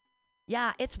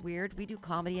 Yeah, it's weird. We do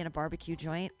comedy in a barbecue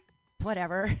joint.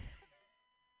 Whatever.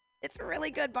 It's a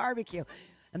really good barbecue.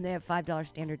 And they have $5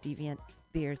 standard deviant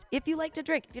beers. If you like to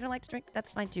drink. If you don't like to drink,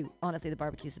 that's fine too. Honestly, the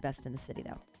barbecue's the best in the city,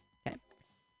 though. Okay.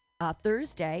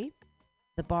 Thursday,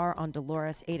 the bar on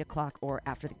Dolores, 8 o'clock or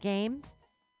after the game.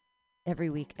 Every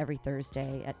week, every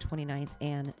Thursday at 29th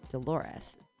and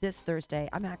Dolores. This Thursday,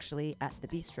 I'm actually at the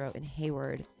Bistro in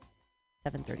Hayward,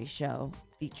 7:30 show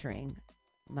featuring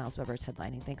Miles Weber's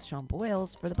headlining. Thanks, Sean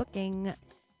Boyles, for the booking.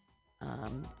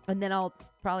 And then I'll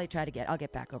probably I'll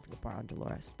get back over to the bar on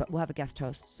Dolores, but we'll have a guest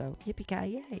host, so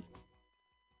yippee-ki-yay.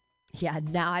 Yeah,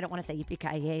 now I don't want to say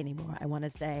yippee-ki-yay anymore. I want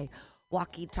to say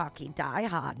walkie-talkie die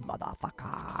hard,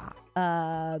 motherfucker.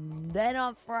 Then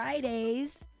on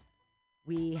Fridays,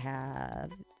 we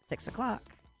have 6 o'clock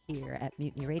here at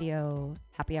Mutiny Radio,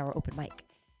 happy hour open mic.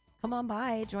 Come on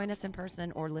by, join us in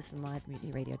person, or listen live,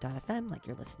 mutinyradio.fm, like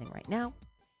you're listening right now.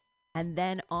 And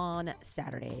then on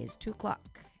Saturdays, 2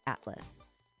 o'clock,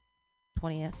 Atlas,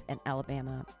 20th and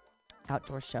Alabama,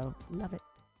 outdoor show. Love it.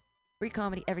 Free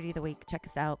comedy every day of the week. Check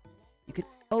us out. You could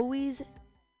always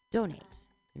donate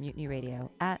to Mutiny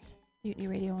Radio at Mutiny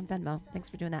Radio on Venmo. Thanks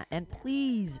for doing that. And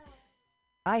please,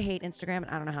 I hate Instagram, and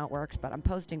I don't know how it works, but I'm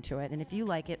posting to it. And if you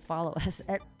like it, follow us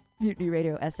at Mutiny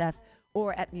Radio SF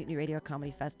or at Mutiny Radio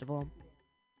Comedy Festival.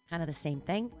 Kind of the same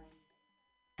thing.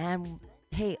 And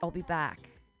hey, I'll be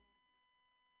back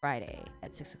Friday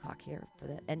at 6 o'clock here for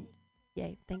the and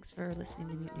yay, thanks for listening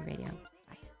to Mutiny Radio.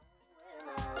 Bye.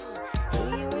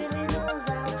 He really knows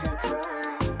how to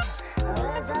cry.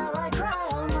 That's how I cry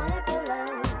on my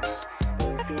pillow.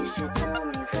 If you should tell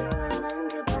me farewell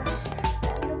and goodbye,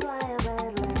 a bad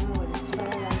whisper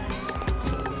like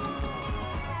kiss me.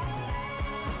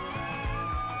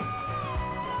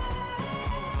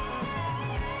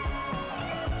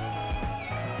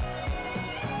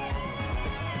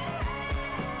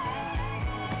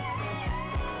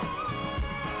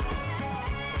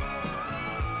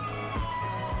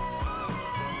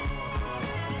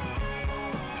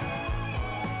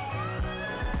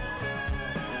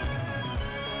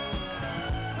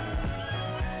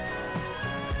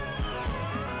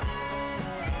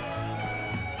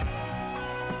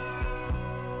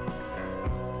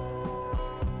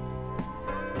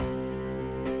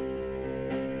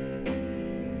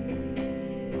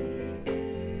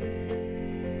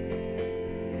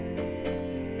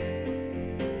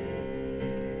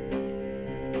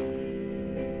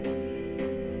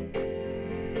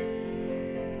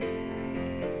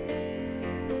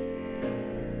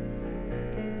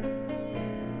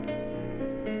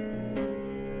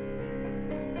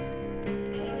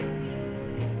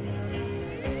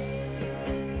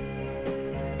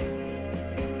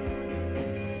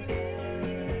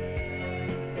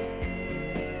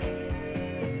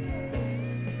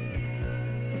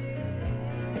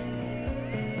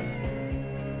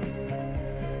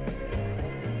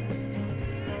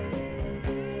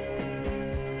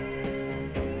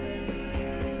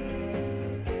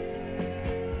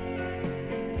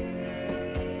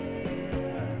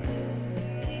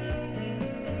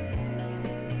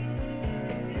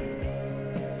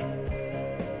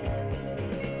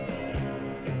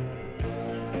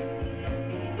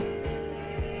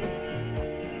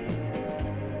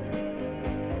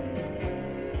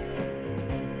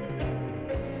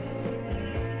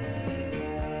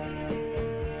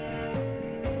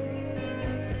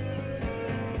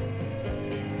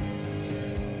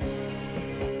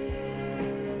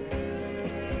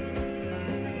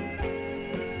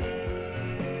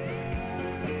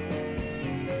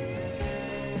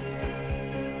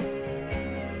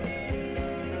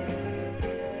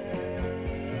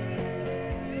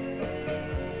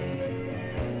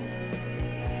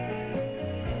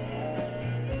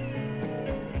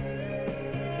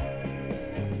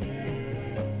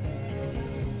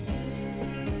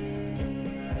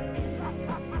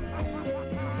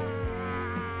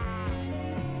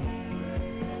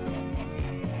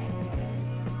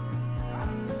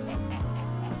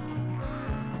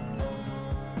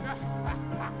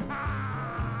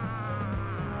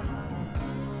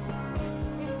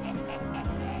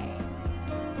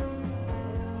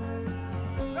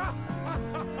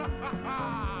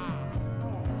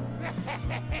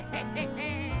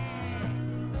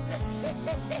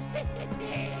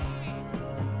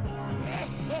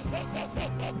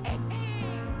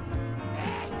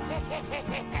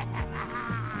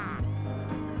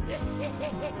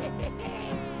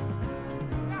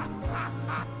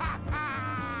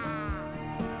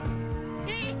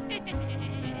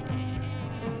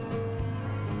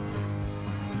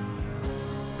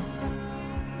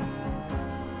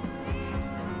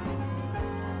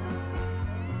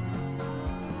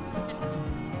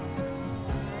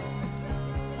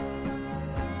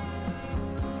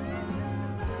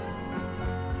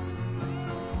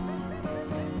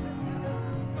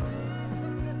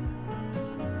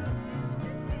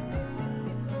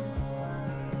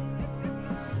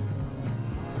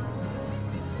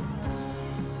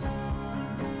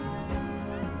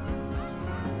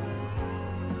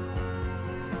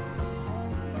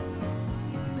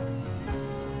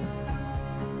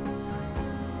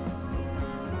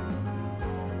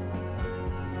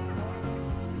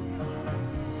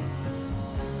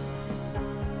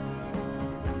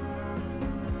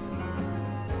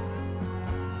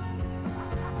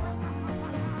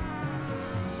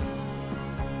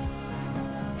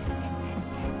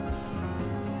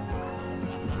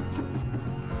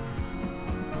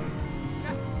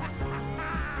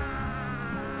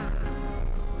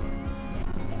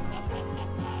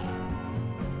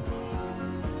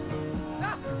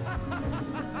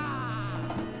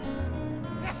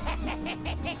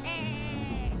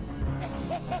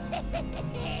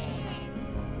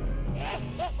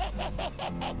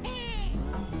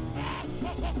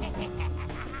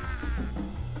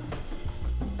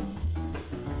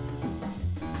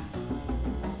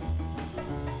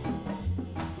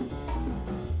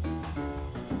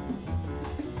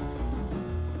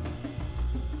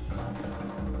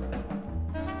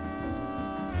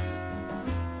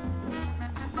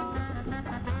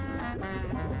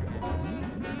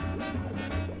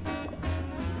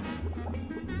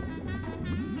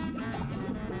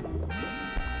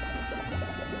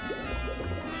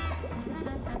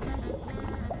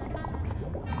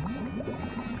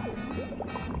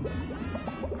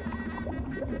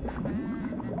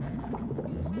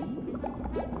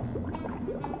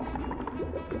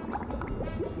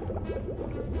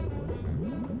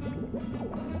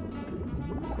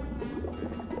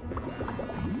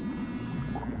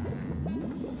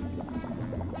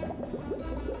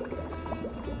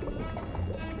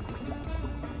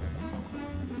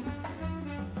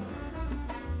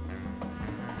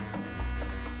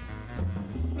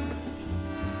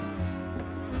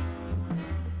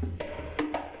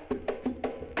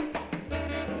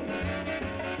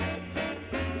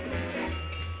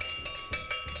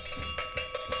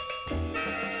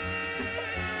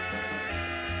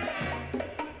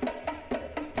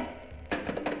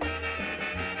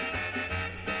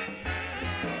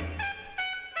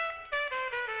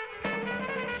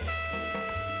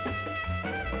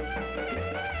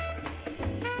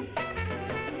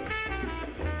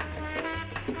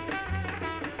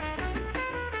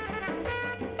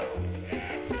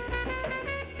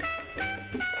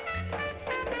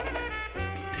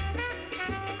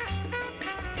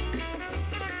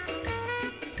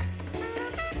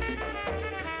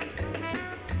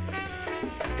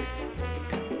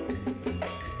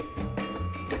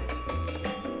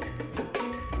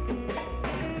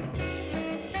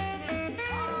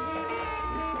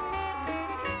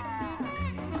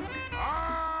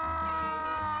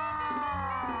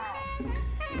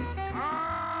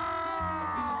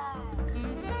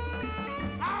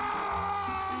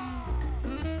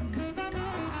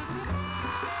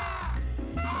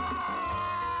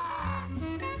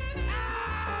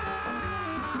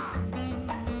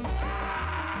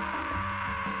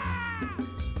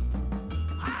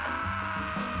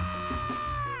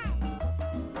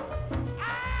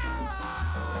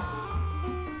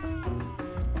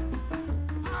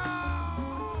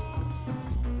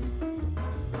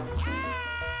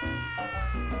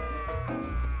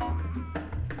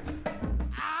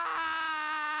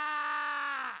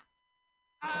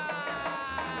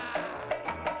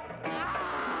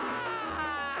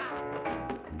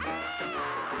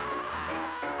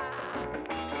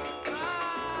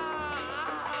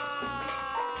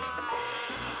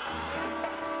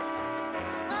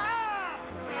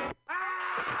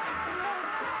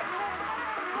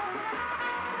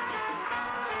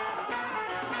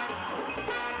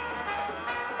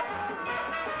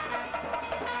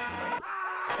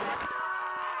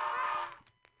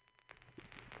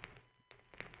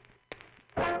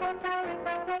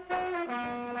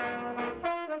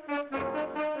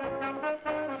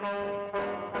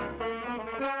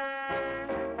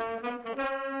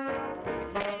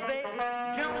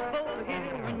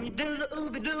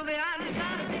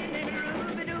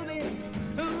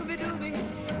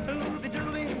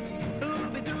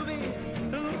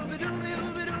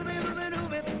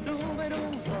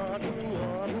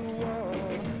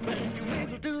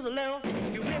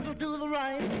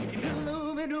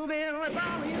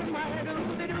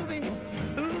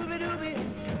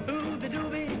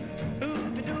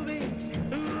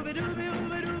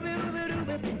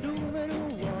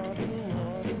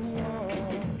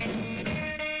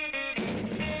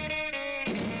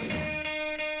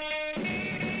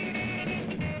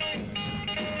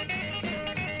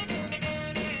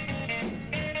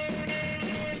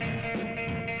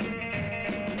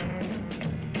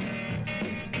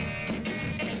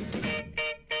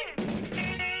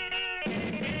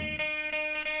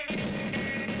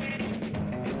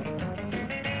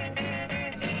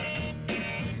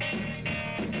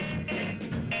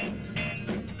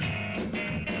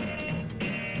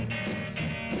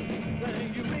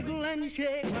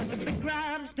 shake like a big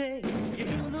rattlesnake. You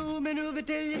do the ooby dooby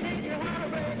till you think your heart will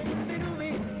break. Ooby dooby,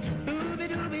 ooby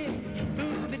dooby,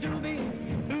 ooby dooby,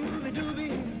 ooby dooby, ooby dooby,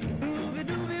 ooby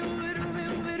dooby,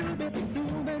 ooby dooby,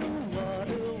 dooby doo,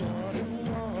 water, water,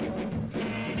 water.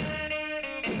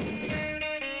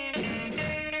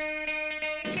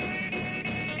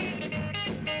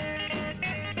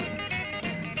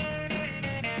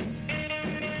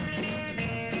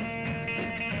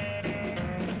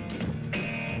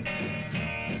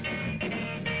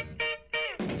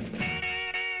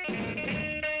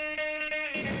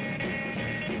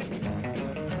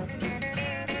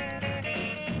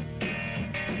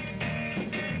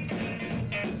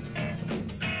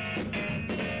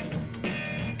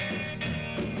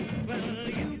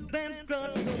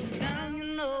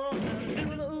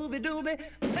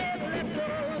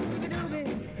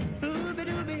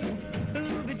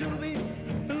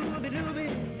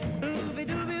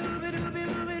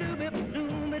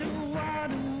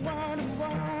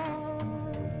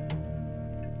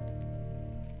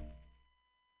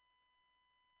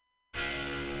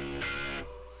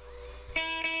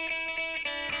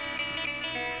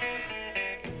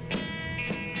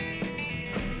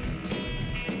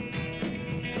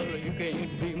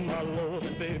 my love,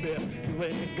 baby, you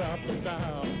ain't got the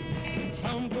style.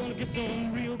 I'm gonna get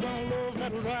some real gone love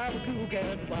that'll drive a cool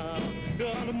cat wild.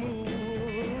 Gonna move,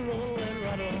 rolling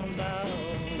right on down.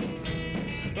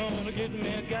 Gonna get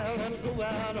me a gal that'll go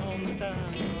out on the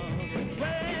town.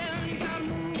 Well, you gotta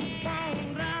move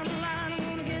on down the line. I'm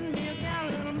gonna get me a gal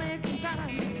that'll make some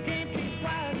time. You can't be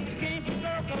quiet, you can't be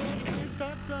slow, 'cause when you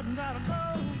start strutting, gotta go,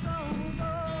 go, go.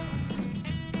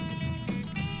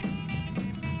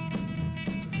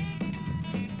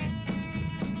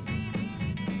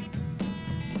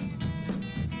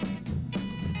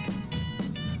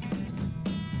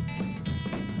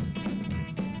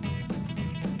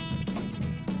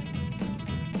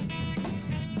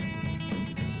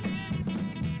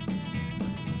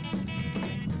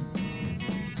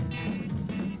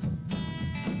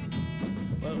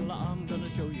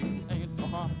 Show you ain't so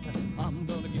hot. I'm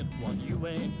gonna get what you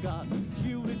ain't got.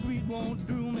 She'll be sweet, won't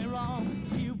do me wrong.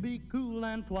 She'll be cool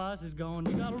and twice as gone.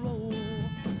 You gotta roll,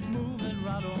 move it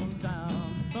right on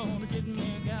down. Gonna get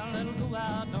me a gal that'll go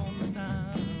out on the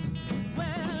town.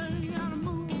 Well, you gotta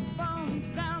move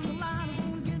on down the line.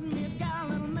 Gonna get me a gal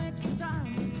that'll make some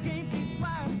time. She can't be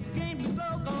quiet, she can't be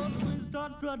slow, 'cause when you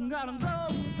start strutting, gotta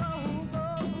go, go, go.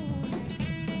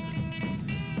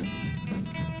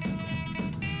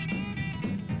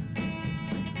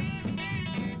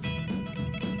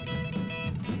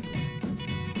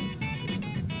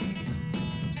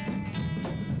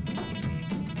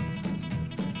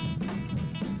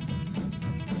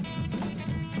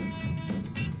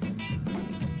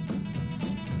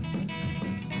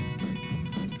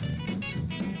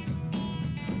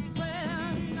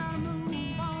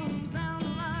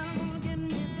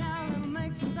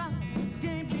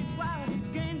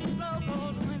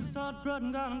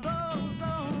 Strutting, gotta go,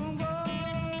 go, go.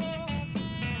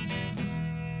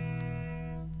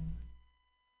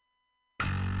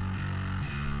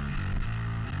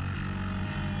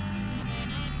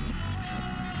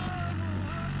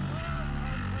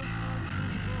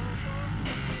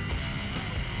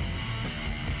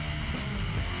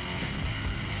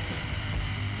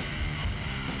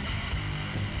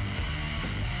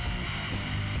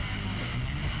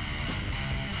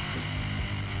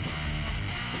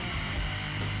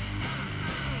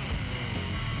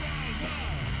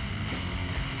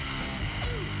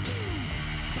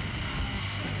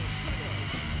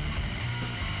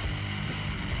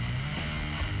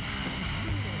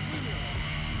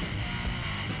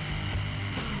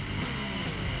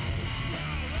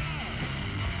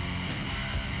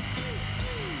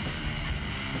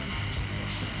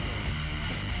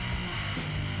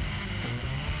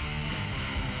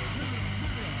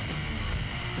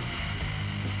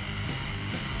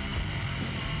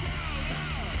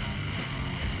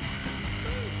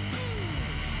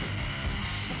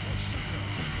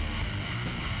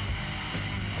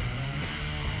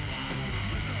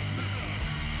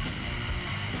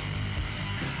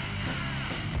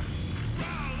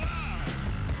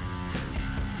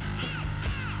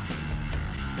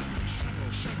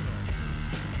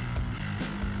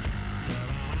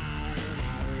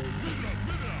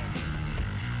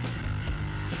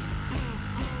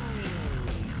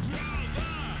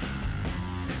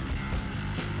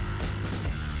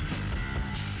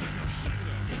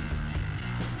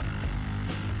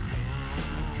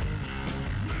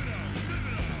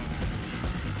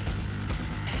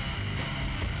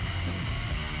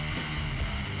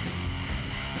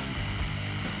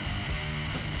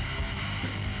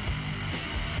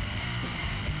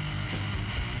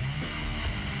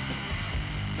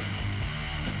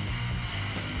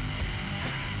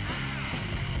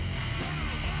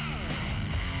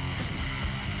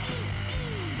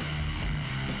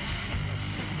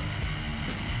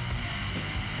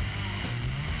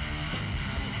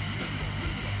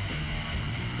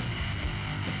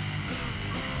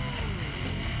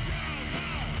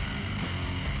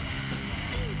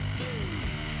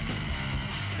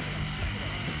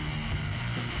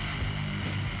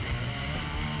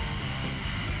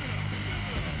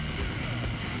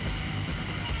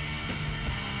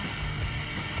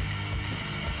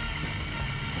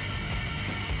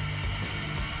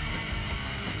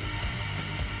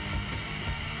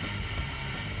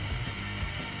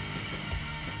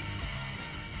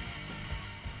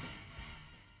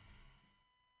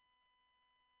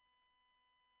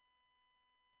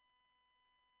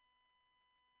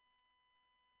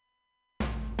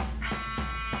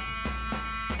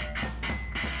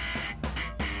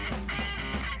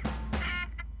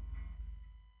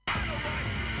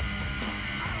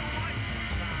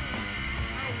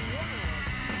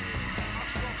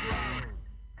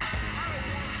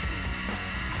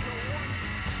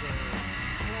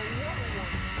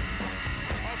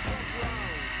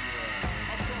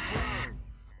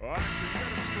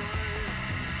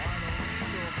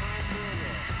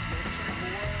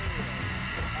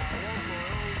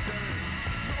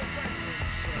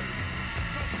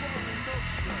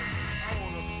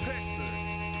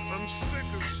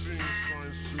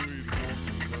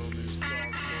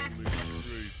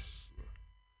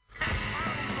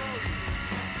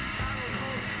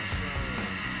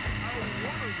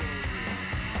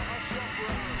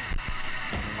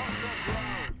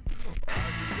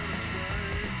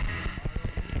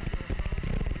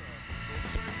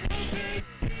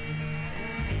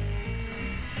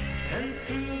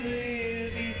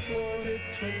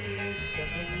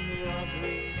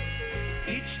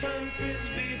 time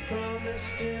Frisbee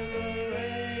promised him a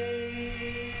raise.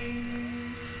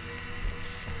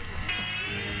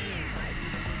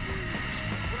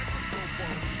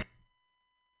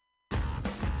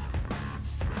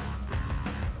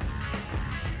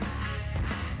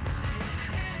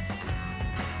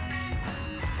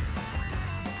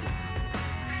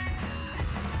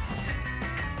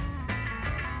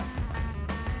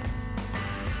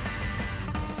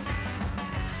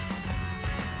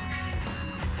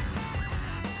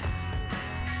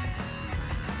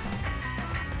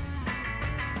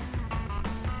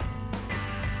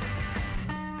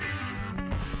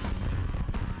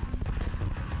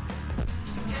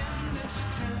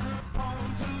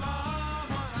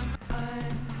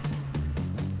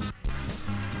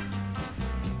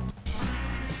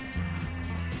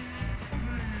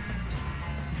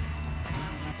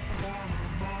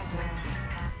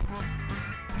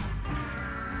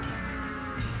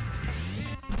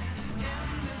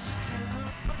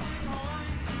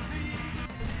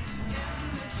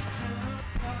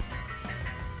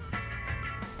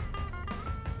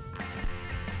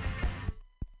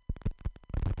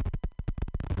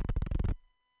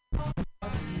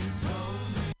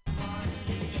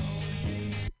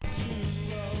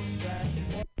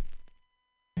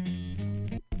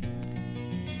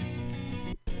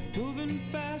 Moving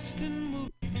fast and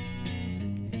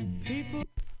moving people.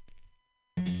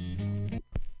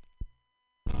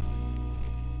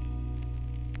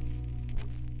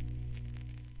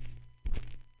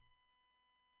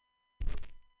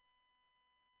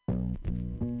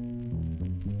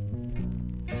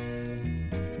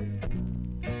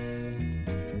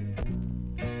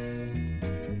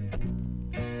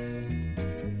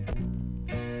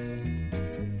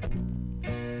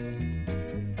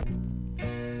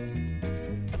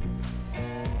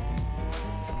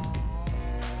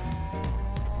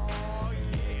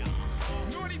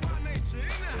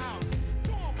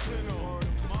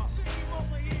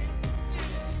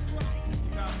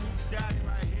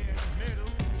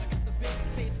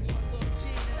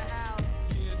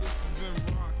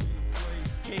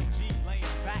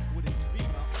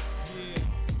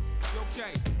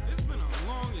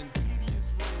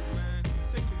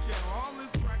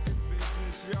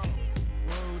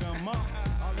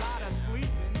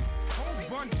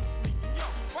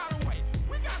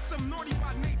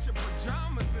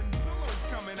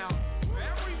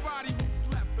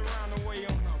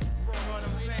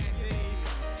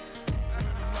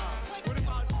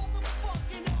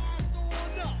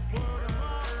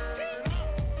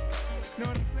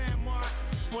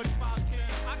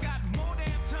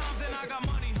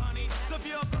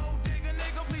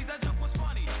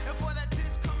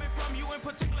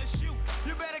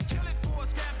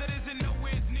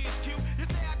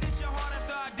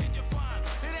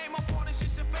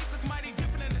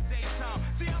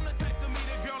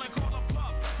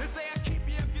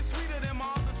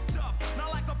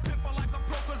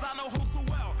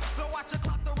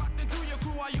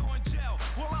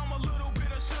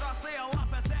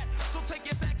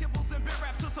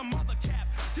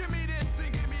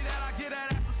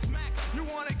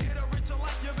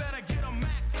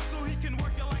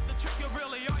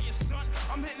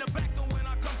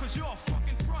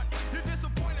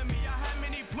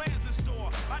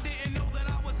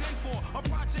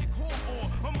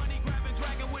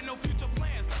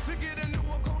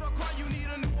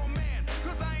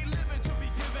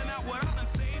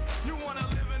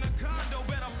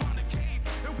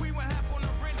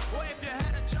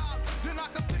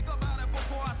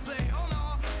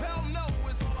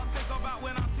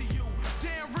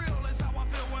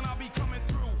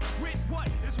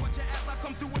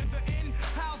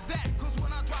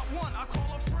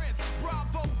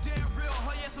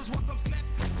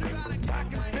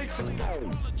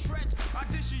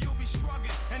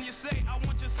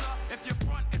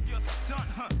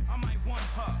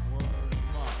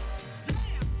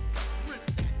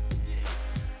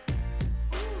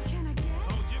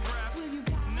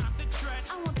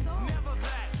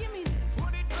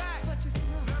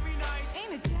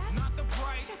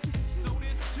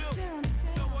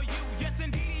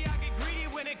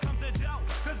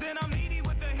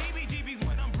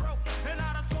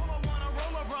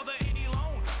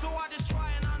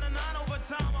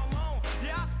 Time alone.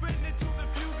 Yeah, I spend it Tuesday.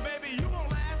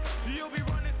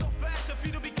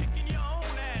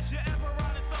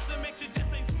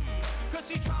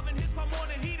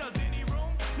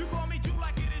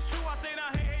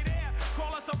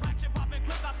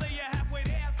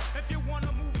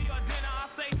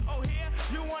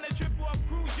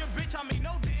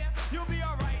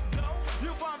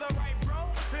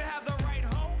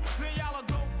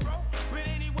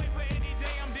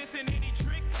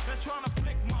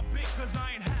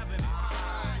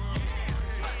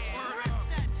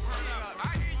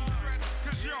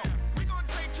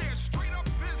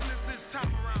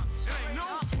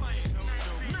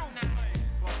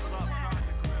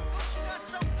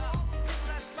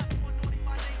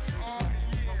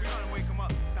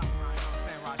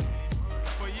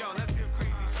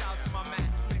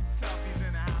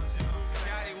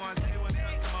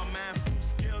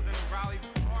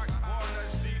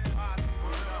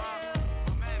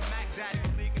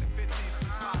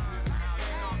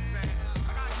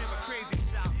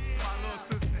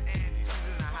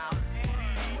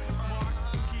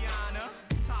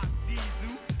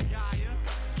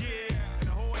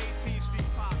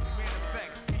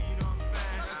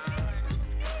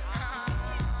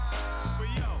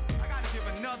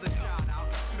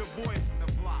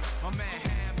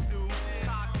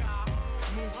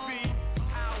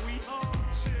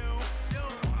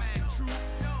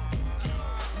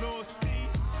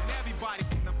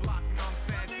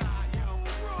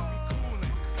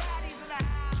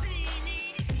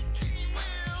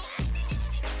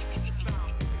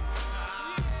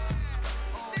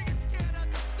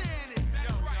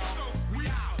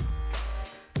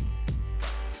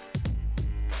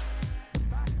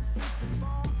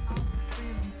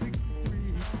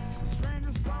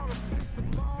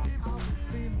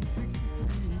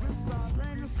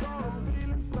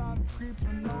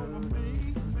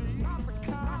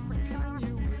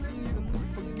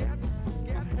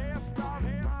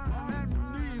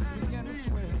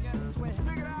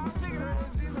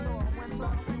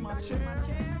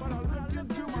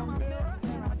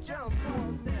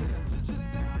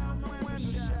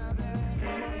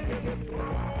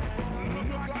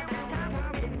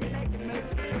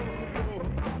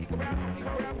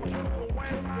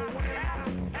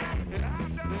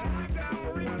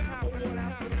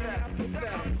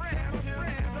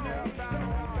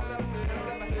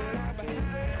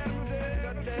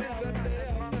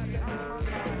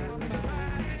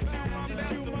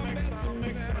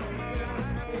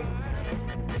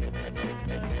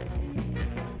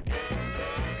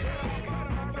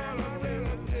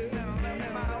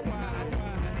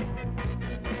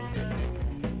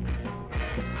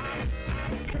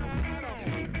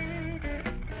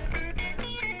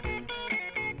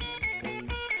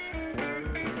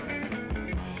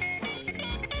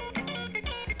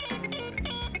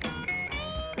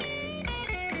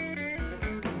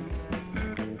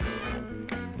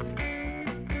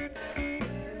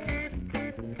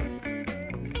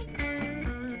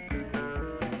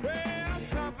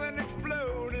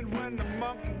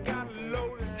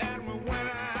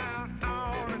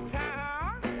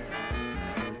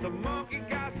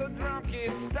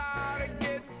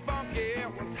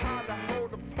 it's hard to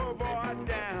hold the poor boy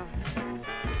down.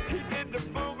 He did the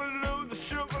boogaloo, the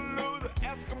sugarloo, the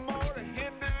Eskimo, the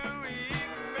Hindu, he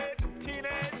even made the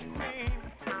teenage queen.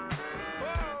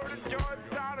 Oh, the joint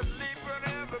started leaping,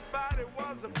 everybody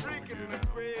was a freaking in the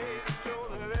greatest show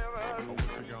that ever seen.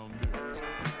 What you gonna do?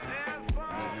 Yeah,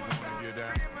 someone started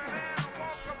screaming and I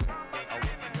woke up from my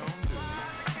dream and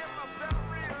trying to get myself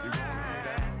realized.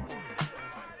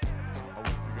 What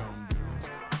you gonna do?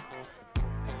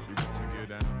 You gonna get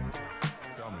down?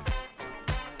 Tell me.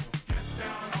 Get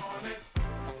down on it.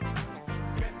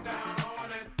 Get down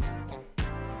on it.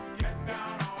 Get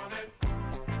down on it.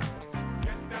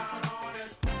 Get down on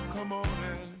it. Come on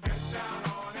in. Get down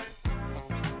on it.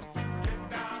 Get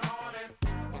down on it.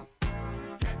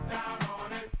 Get down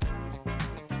on it.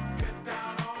 Get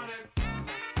down on it.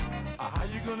 How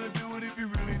you gonna do it if you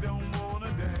really don't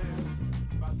wanna dance?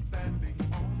 By standing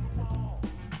on the wall.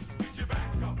 Get your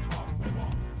back up off the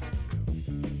wall.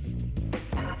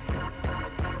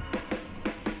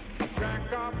 I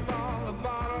drank up all the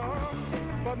bottles,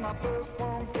 but my thirst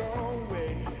won't go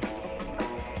away.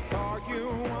 Call you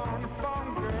on the phone,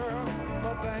 girl,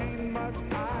 but there ain't much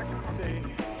I can say.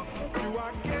 Do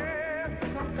I get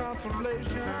some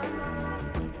consolation?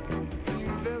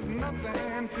 Seems there's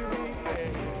nothing to be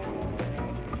had.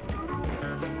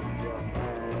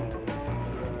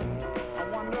 I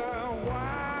wonder why.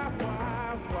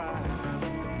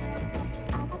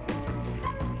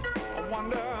 I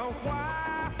wonder why.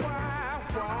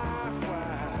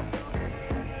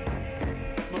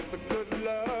 Must the good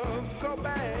love go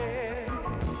bad?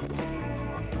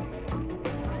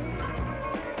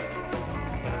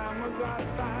 Time was I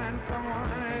find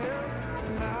someone else,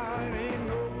 now it ain't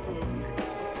no good.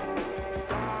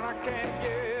 God, I can't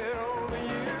get over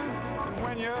you, and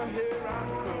when you're here I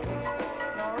could.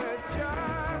 No, it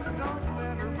just don't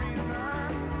stand a reason,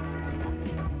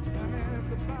 and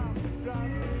it's about to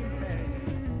drive me mad.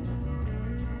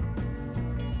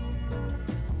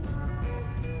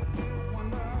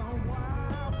 Wonder why.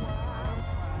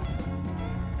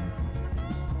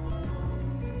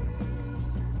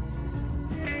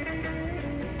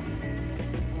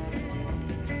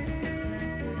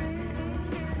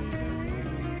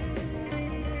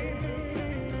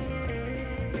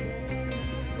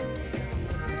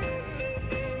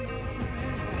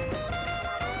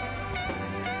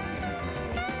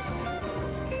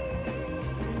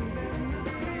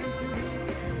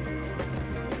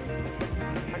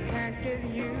 I can't get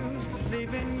used to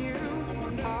leaving you.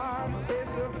 It's hard to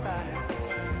face the fact.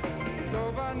 It's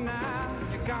over now,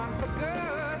 you're gone for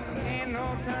good. Ain't no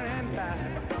turning back.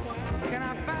 Can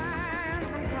I find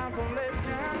some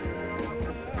consolation?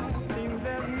 Seems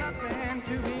there's nothing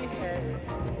to be had.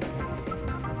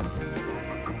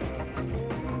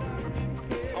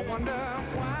 I wonder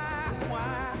why.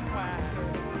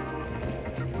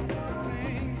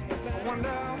 I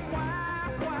wonder why.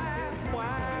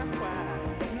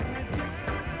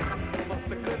 Must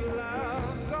the good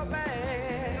love go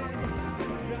bad?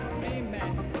 Drive me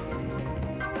mad.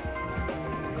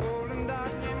 It's cold and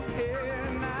dark in here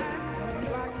tonight. It's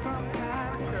like some kind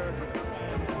of curse.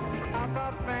 I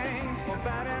thought things were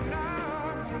bad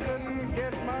enough, couldn't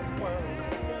get much worse.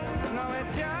 No, it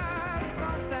just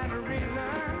don't stand a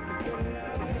reason,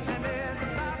 and it's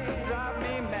about to drive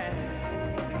me mad.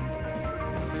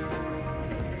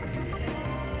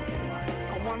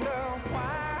 I wonder why.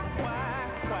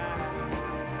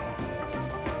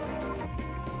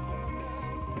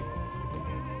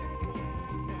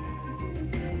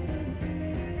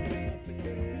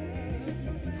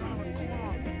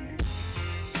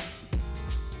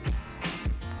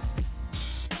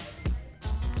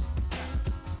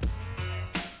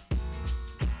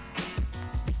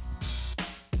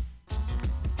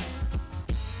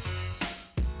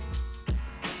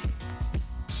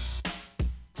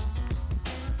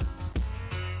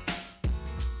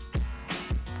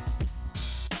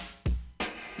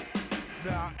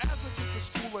 Now, as I get to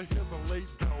school, I hear the late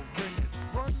bell ringing.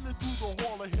 Running through the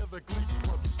hall, I hear the glee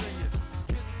club singing.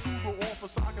 Get to the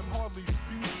office, I can hardly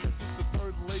speak, 'cause it's the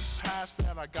third late pass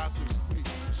that I got this week.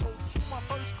 So to my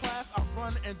first class, I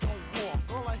run and don't walk.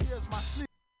 All I hear is my sleep.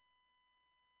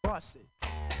 Bust it.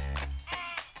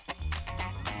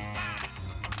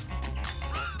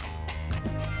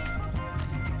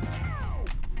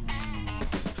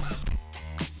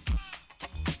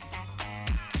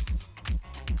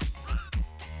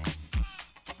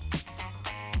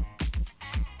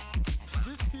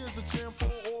 Here's a jam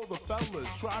for all the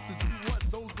fellas. Try to do what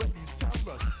those ladies tell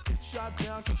us. Get shot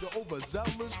down cause you're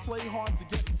overzealous. Play hard to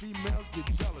get females, get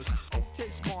jealous. Okay,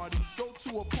 smarty, go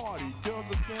to a party.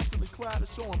 Girls are scantily clad and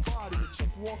showing body. A chick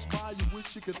walks by, you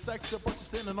wish you could sex her, but you're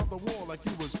standing on the wall like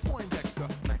you was Poindexter.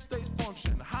 Next day's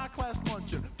function, high class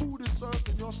luncheon. Food is served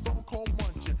and you're stone cold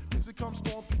munching. Music comes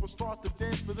on, people start to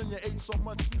dance, but then you ate so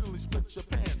much you nearly split your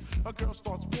pants. A girl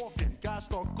starts walking, guys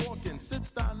start gawking, sits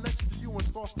down next to you and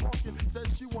starts talking.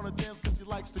 Says she wanna dance cause she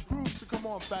likes the groove, so come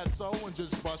on fatso and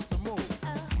just bust the move.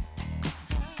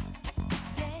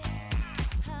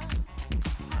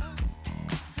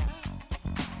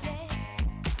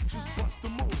 Just bust the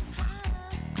move.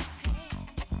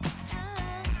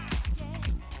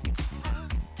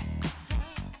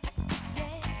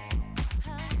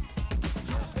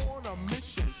 You're on a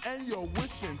mission and you're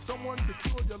wishing someone could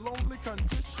cure your lonely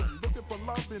condition. Looking for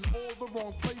love in all the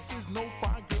wrong places. No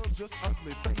fine girls, just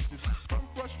ugly faces. From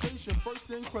frustration, first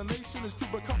inclination is to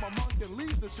become a monk and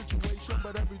leave the situation.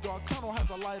 But every dark tunnel has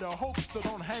a light of hope, so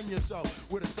don't hang yourself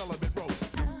with a celibate rope.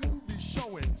 New movie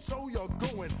showing, so you're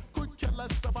going. Could care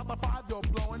less about the five you're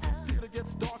blowing. Theater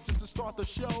gets dark just to start the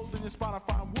show. Then you spot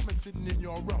a fine woman sitting in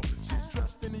your row. She's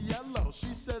dressed in yellow.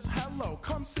 She says hello.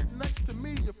 Come sit next to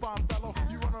me, you fine fellow.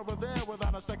 You run over there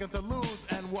without a second to lose.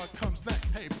 And what comes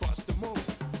next? Hey, bust the move.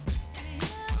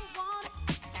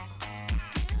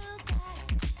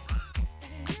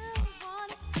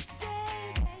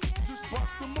 Just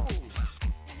bust the move.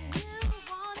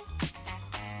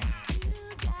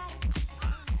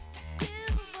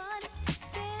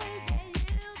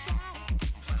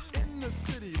 In the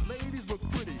city, ladies look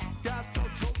pretty. Guys tell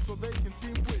jokes so they can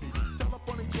seem witty. Tell a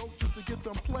funny joke just to get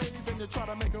some play. Then you try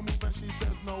to make a move and she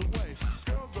says no way.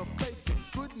 Girls are faking,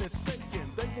 goodness saking.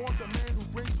 They want a man who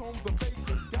brings home the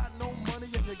bacon. Got no money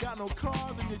and you got no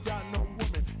car, then you got no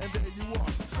woman. And there you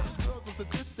are. Some girls are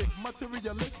sadistic,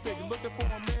 materialistic. Looking for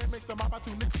a man makes them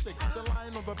opportunistic. They're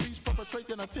lying on the beach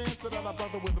perpetrating a tan so that a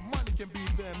brother with money can be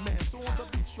their man. So on the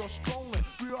beach you're strolling,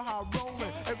 real high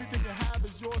rolling. Everything you have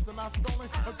is yours and not stolen.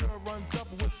 A girl runs up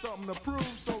with something to prove,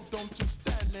 so don't just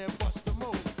stand there, bust the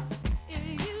move. If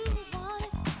you want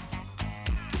it,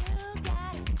 you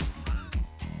got it.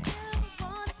 You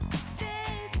want it,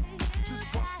 baby, you Just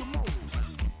bust the move.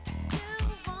 You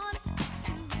want it,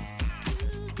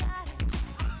 you got it.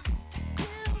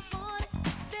 You want it,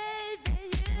 baby,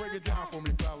 you Break it down for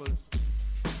me, fellas.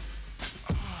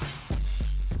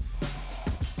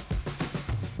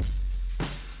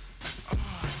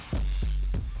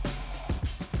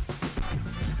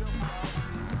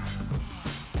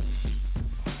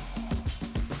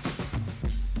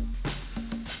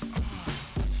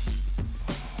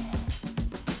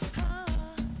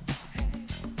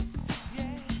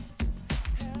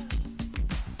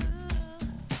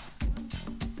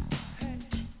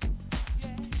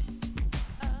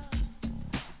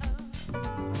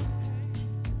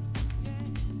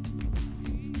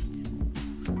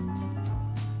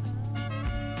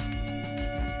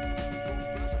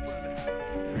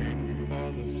 Freedom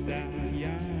for the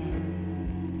stallion,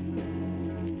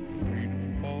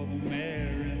 freedom for the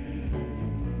mare,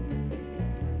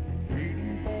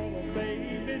 freedom for the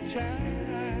baby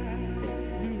child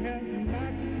who has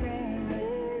not grown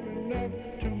old enough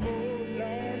to mow.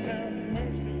 Lord have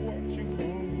mercy, what you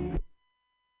gonna do?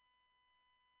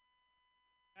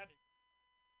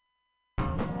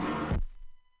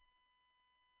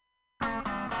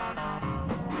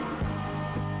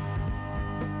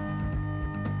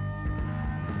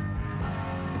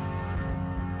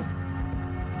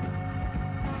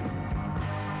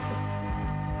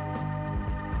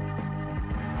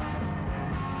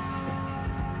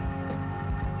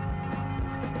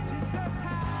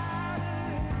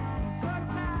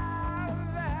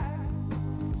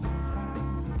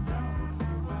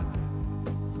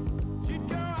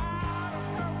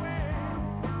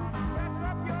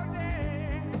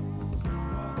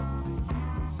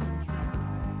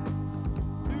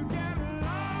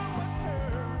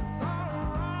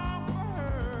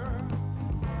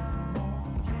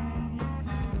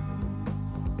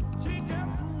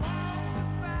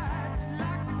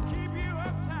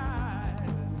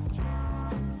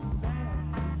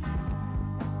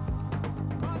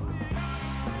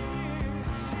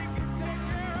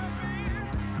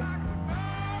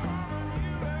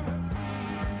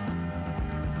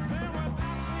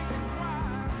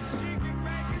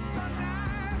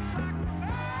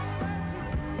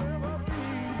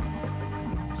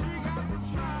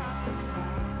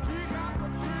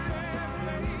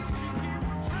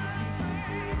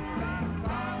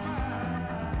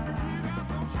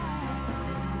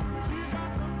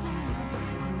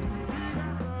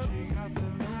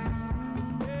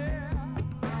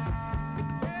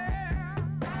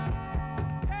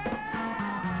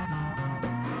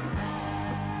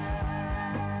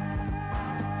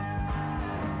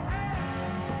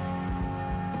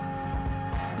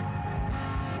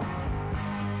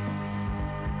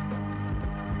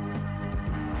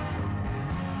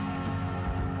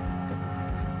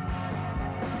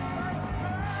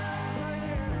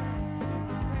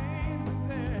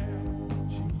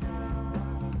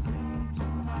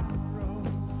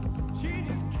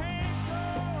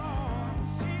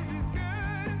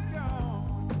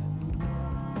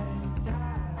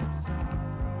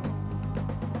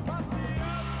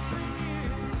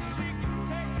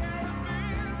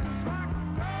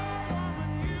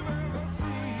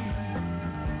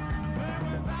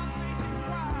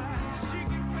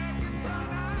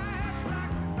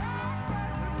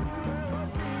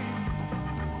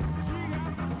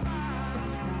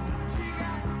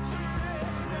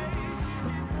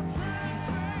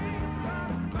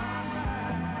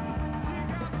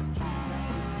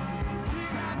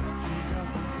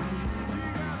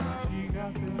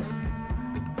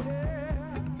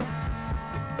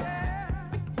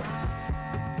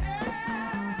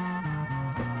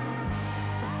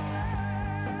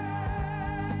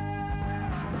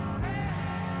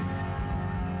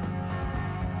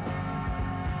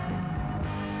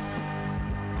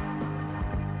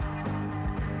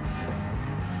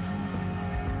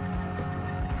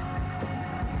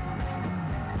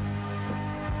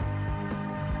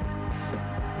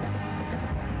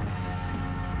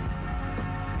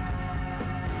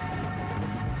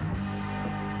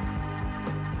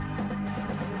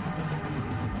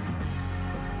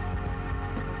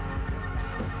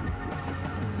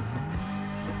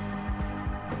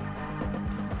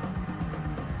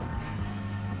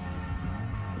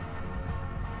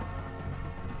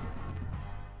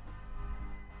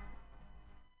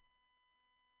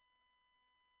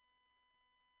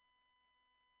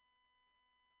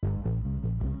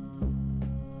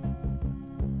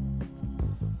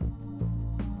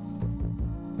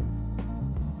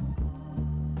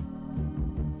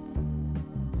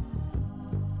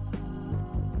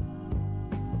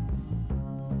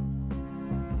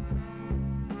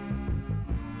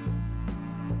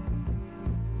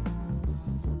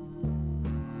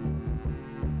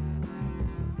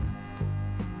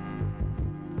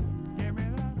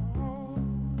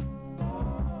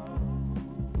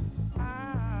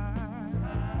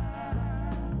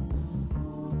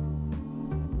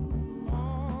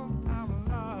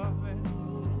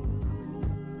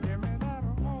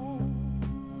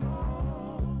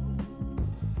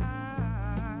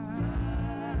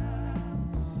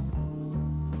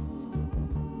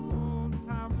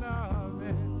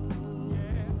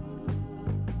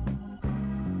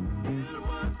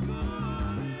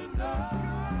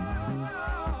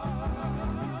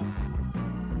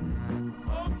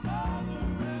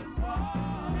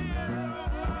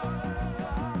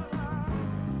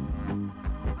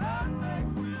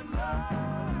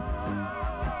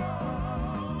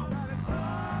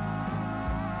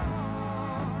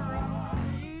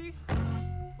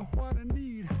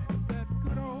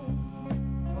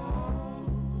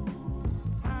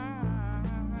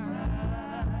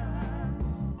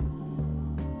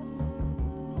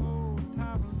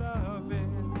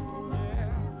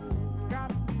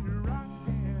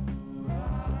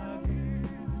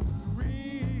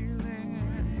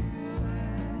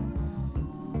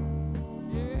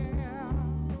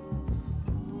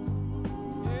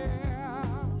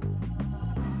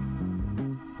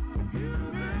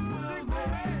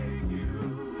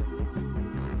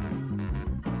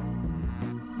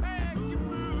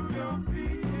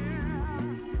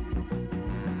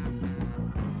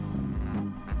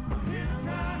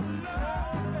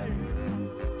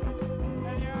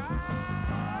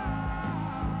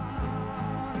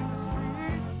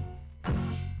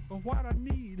 what I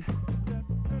need is that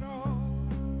good old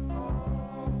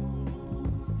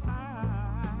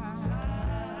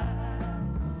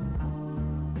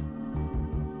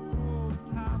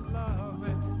time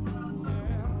loving.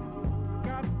 Yeah, it's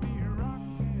got me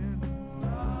rocking,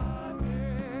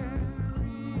 yeah.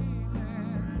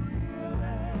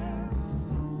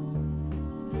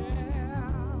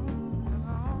 And the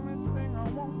only thing I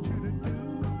want you to do,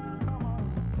 come on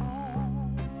home,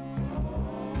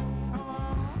 come on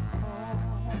home.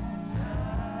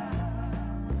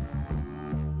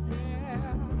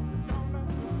 Yeah, don't let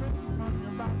the fence turn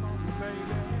your back on me,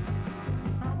 baby.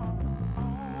 Come on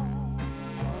home.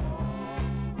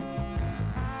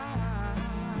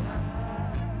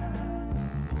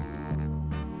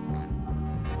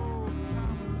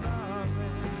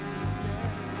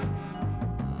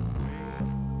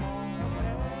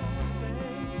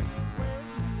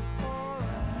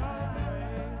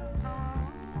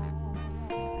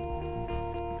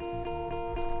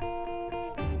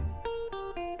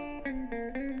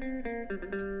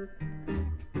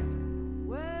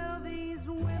 Well, these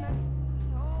women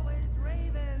always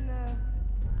raving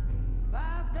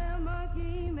about their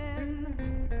monkey men,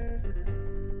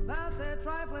 about their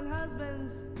trifling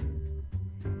husbands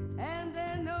and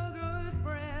their no good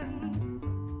friends.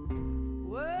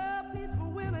 Well,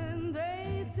 peaceful women,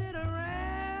 they sit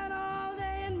around all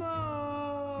day and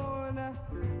moan.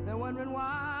 They're wondering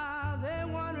why, they're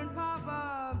wondering,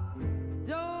 Papa,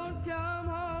 don't come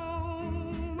home.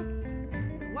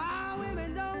 Wild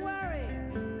women don't worry,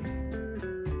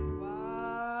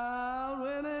 wild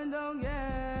women don't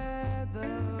get the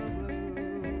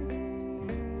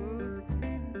blues.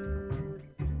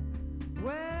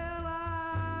 Well,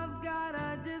 I've got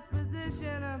a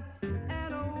disposition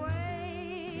and a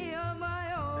way of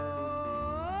my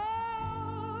own.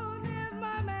 If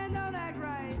my man don't act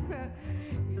right,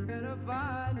 he better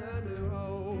find a new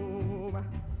home.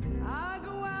 I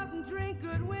go out and drink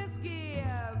good whiskey,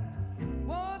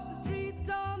 walk the streets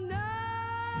all night,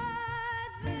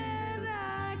 then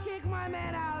I kick my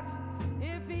man out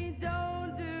if he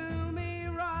don't do me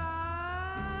right.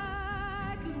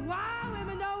 'Cause wild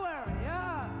women don't worry,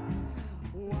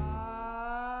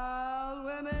 wild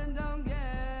women don't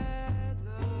get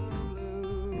the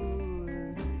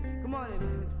blues. Come on in,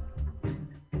 baby.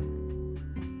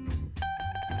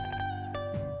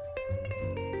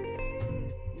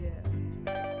 Yeah.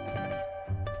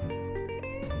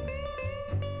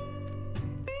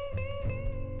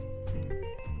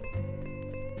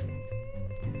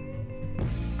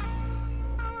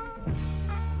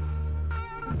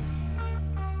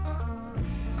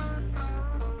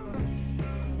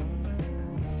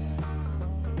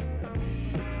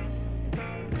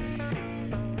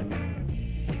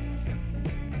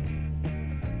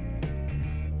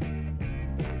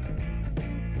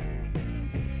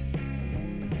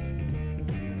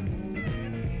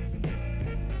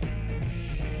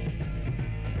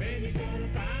 When you gonna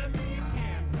buy me a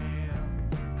camper?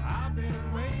 I've been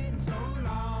waiting so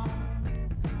long.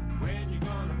 When you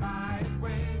gonna buy it?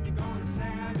 When you gonna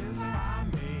satisfy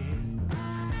me?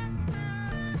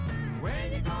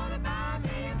 When you gonna buy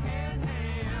me a canned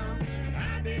ham?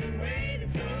 I've been waiting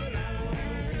so long.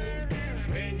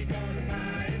 When you gonna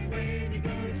buy it? When you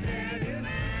gonna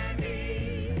satisfy me?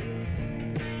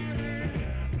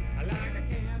 I like a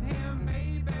canned ham,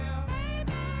 baby.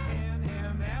 Canned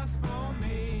ham, that's for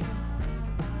me.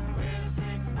 When I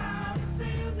think about the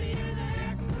sales in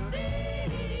ecstasy,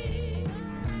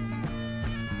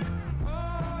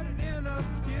 put it in a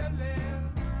skillet,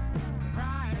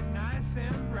 fry it nice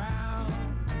and brown.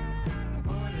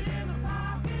 Put it in a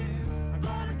pocket, I'm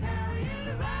gonna carry it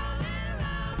around and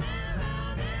around and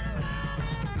around and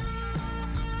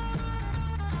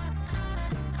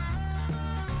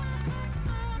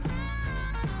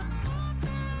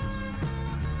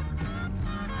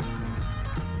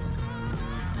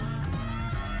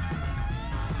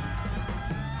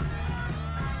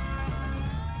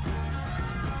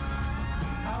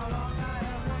how long I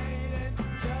have waited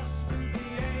just to be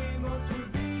able to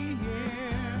be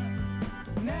here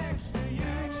next to you.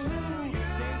 Days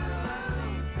that I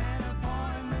sleep and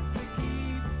appointments to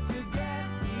keep to get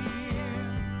here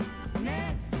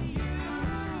next to you.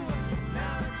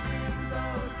 Now it seems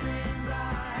those dreams I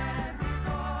had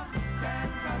before can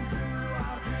come true.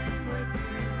 I'll dream with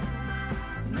you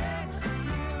next to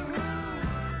you.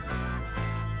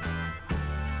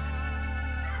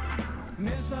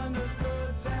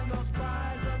 Misunderstoods and those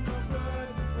cries of no good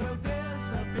will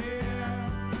disappear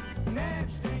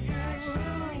next to you.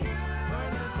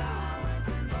 Burners hours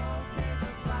and bouquets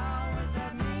of flowers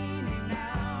have meaning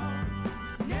now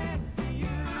next to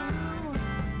you.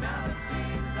 Now it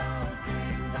seems those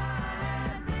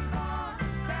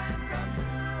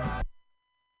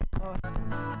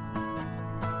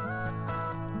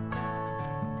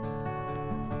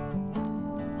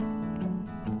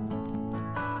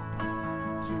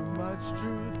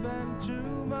truth and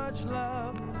too much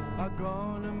love are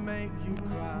gonna make you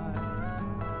cry.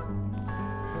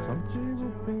 Some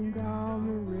people think I'm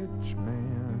a rich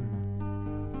man.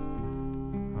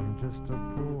 I'm just a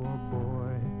poor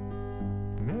boy.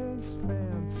 Miss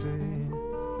Fancy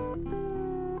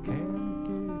can't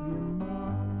give you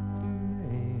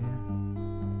money.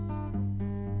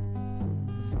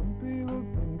 Some people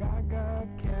think I got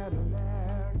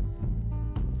Cadillacs,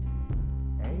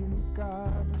 ain't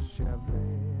got a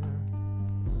Chevy.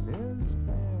 Miss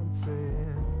Fancy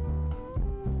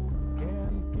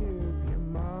can't give you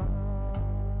money.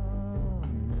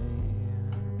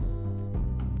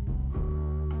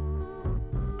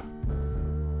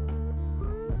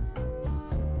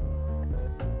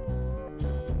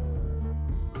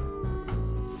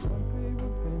 Some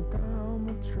people think I'm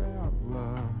a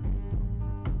traveler,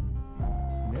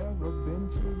 never been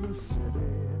to the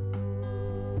city.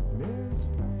 Miss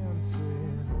Fancy,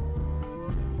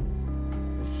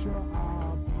 sure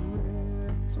are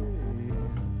pretty.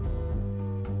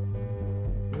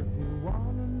 If you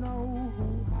wanna know who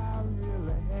I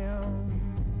really am,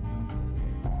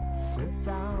 sit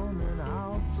down and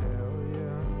I'll tell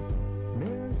you.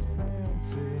 Miss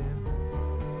Fancy,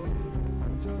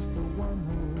 I'm just the one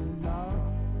who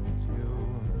loves you.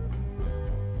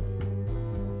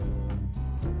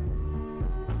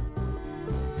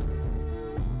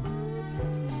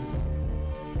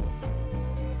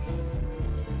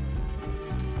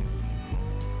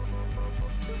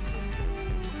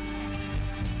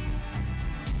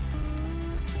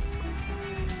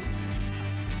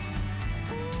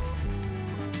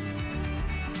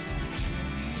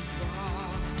 Jimmy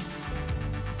Bob,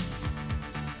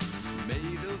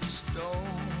 made of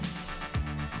stone.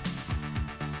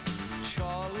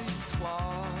 Charlie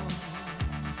Clark,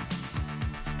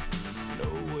 no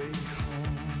way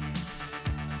home.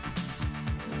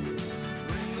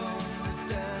 Bring on the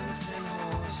dancing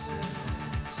horses,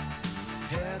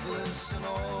 headless and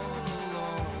all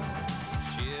alone.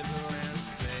 Shiver and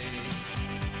say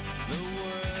the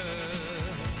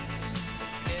words,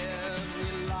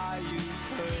 every lie you've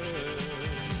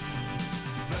heard.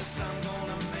 First I'm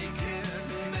gonna make it,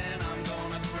 and then I'm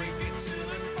gonna break it till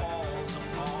it falls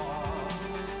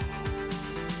apart.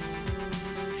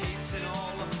 Hating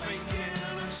all the faking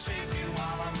and shaking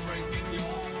while I'm breaking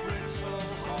your brittle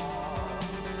heart.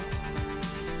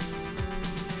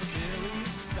 Billy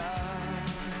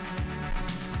Stars,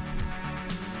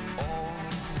 all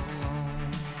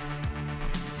alone,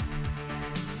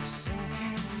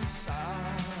 sinking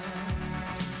inside,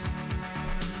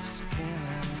 skin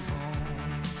and bone.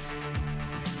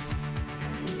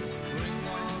 Bring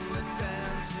on the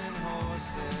dancing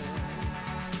horses,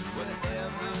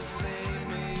 wherever they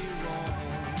may roam.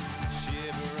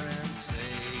 Shiver and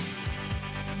say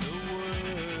the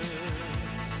words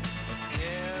of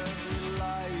every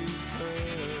lie you've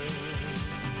heard.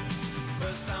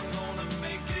 First I'm gonna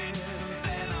make it,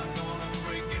 then I'm gonna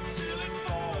break it till it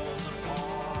falls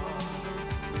apart.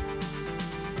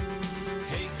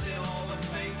 Hating all the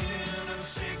faking and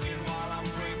shaking while I'm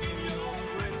breaking your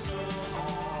brittle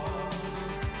heart.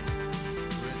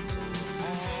 Brittle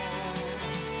heart.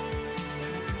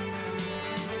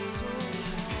 Brittle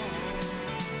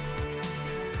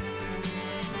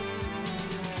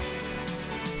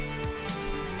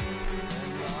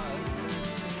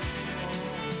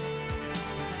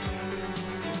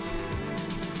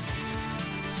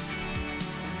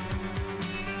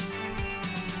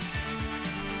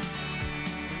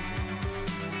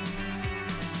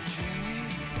Jimmy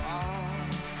Bob,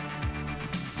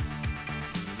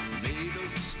 made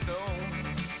of stone.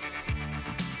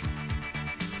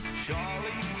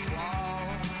 Charlie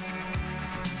Clark,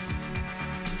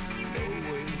 no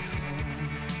way home.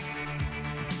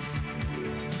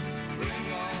 Bring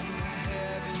on the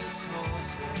headless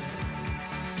horses,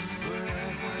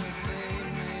 wherever they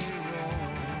may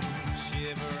roam.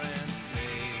 Shiver and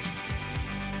say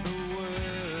the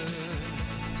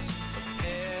words of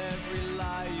every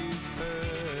lie you've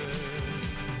heard.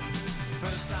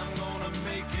 First I'm gonna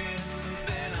make it,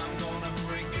 then I'm gonna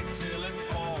break it till it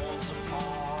falls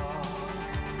apart.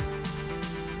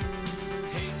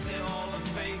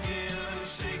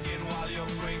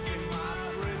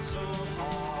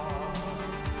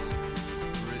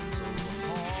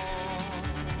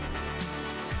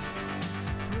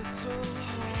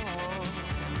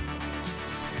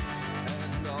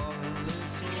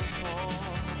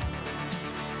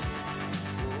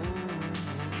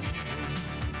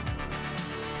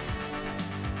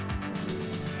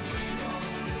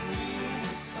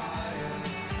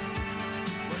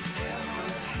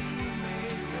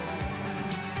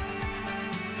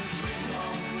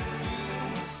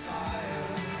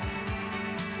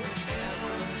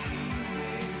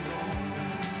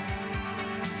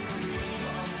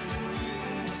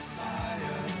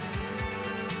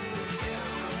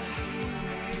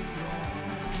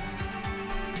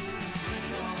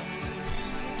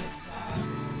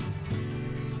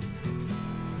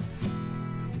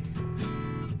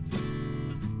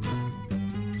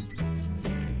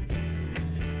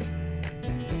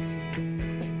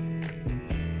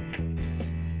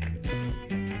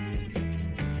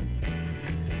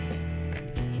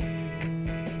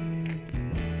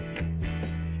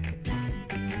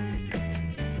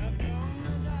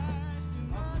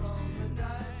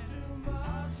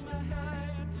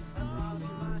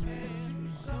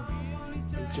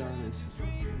 John is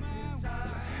a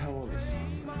hell of a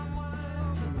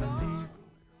songwriter. Tremendous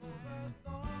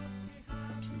songwriter.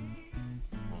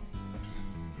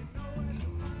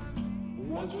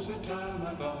 Once was a time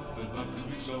I thought that love could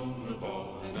be sold and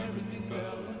bought, and everything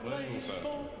fell in place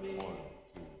for me. 1,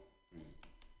 2, 3.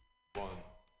 1,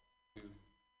 2,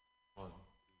 1.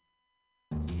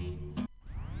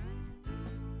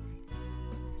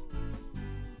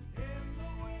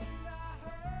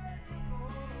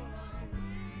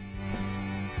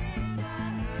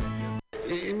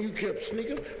 And you kept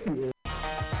sneaking.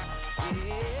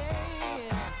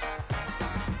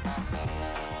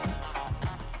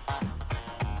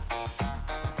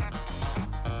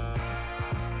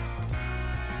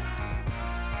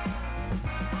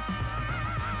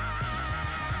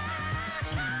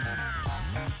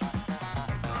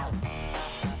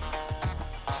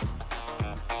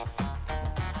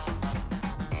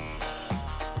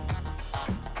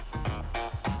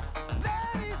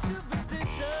 Very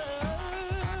superstitious.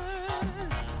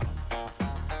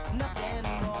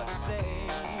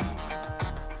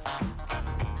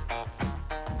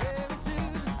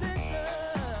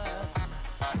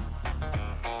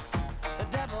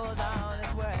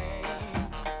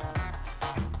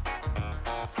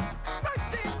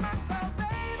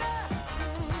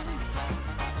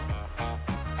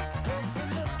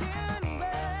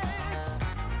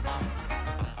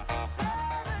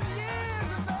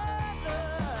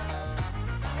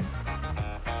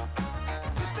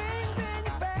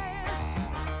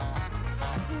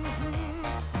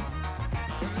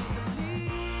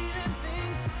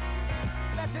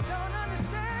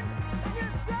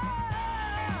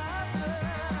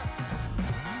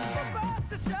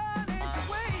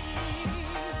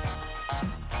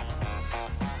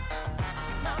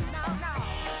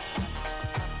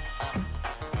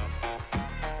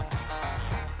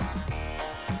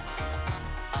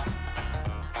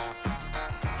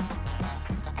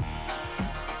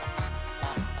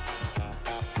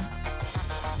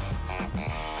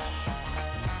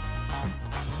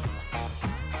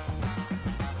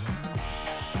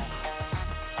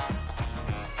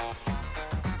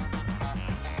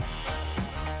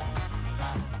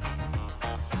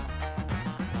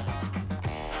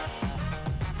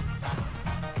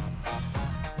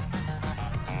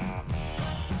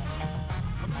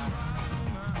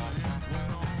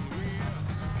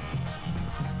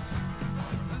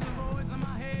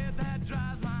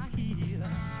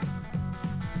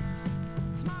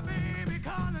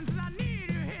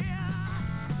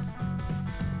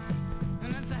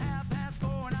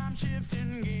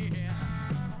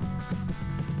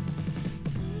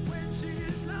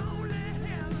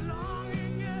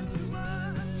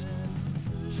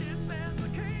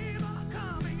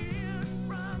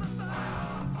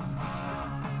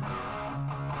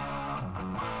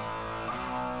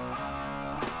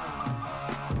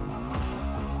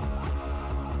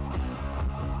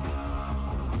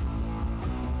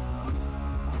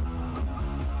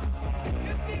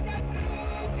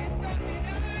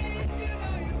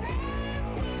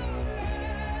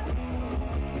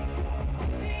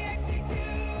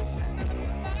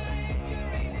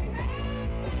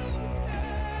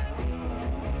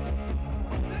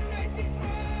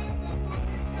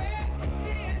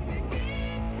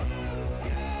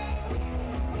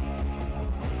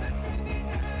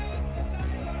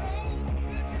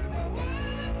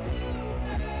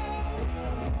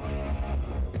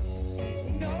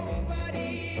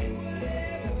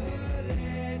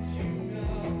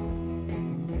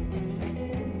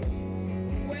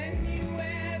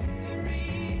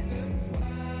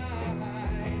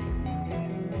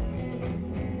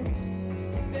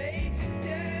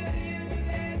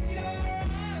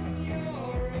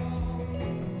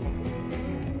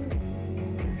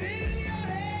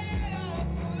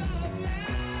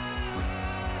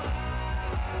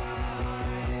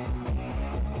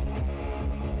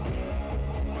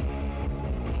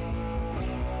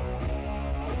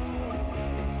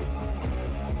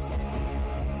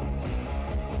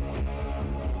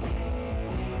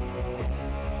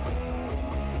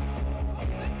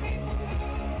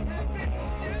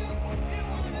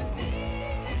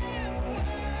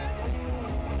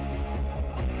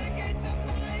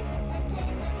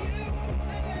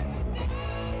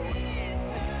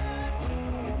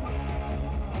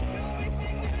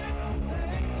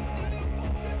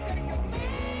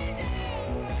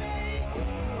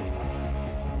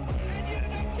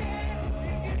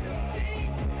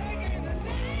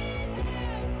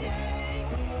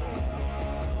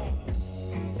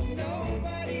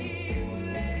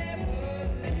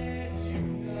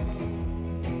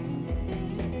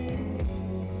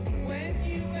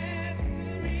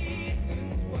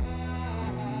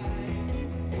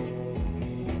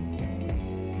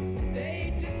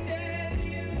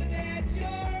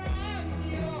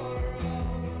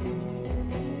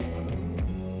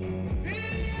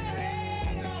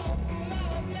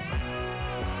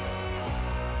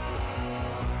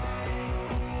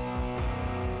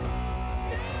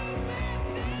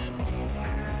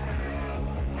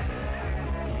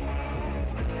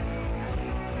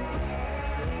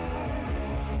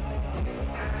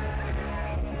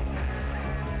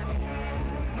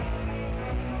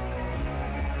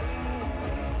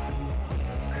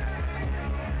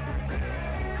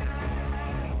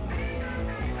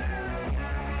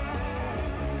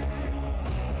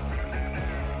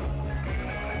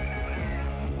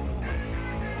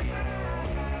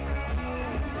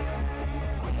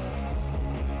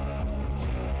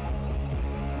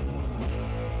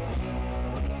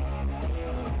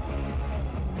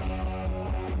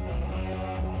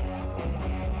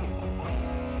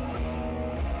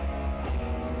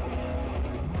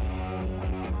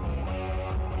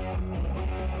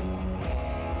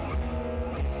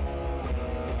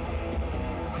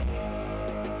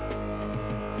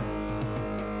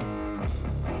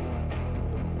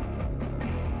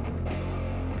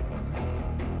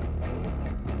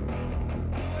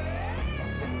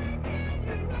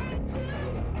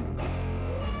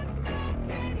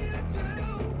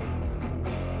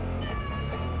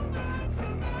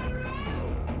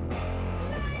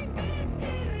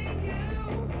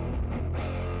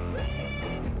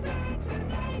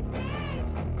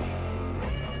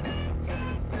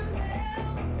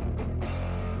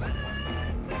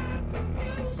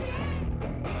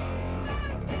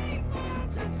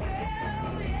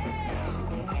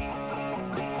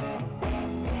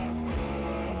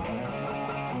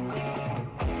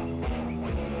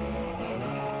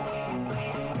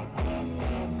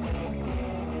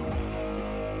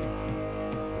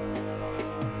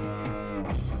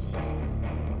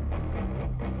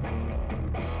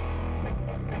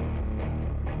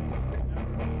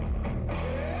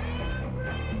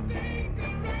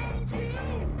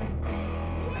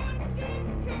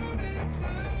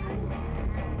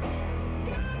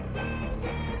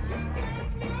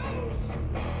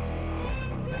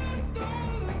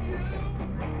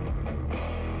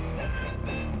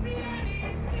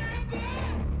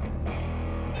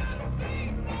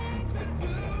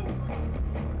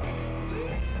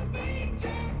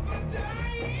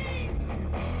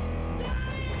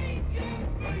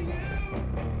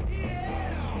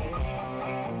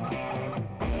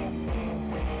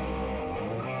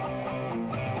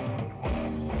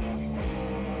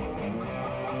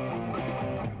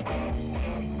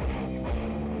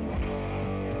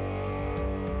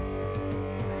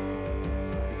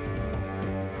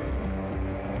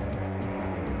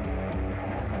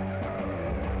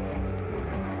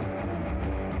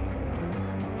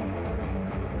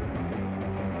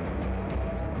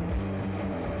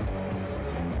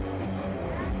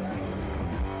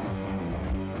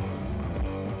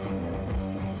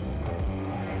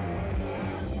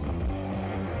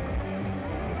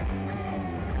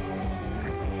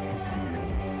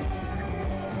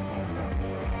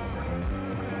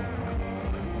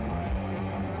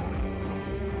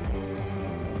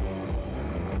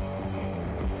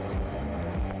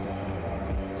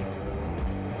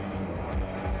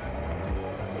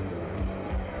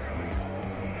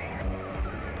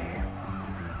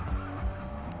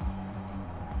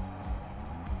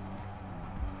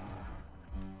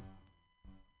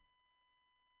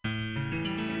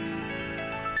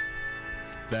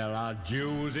 There are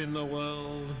Jews in the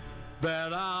world,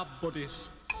 there are Buddhists,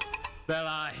 there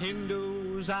are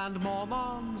Hindus and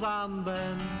Mormons, and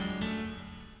then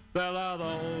there are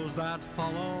those that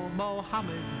follow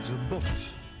Mohammed,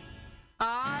 but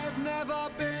I've never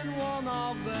been one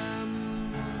of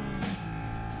them.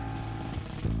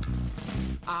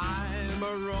 I'm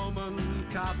a Roman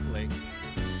Catholic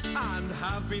and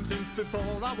have been since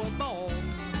before I was born.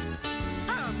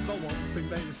 And the one thing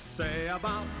they say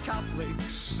about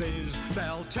Catholics is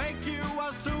they'll take you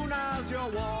as soon as you're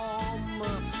warm.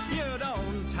 You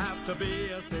don't have to be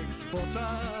a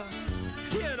 6-footer.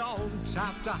 You don't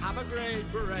have to have a great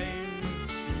brain.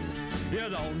 You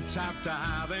don't have to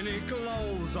have any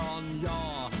clothes on.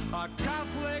 You're a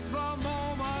Catholic the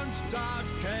moment that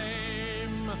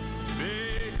came.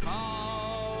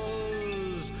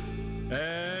 Because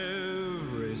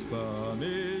every sperm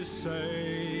is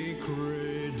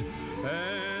sacred,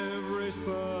 every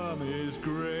sperm is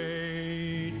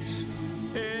great.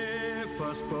 If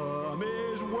a sperm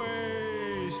is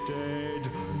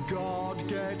wasted, God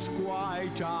gets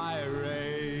quite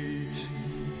irate.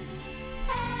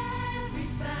 Every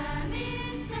sperm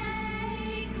is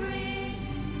sacred,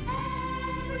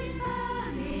 every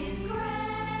sperm is great.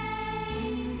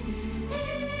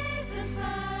 If the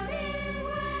sperm is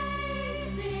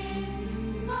wasted,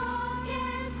 God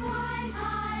gets quite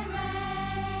irate.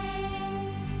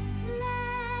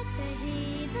 Let the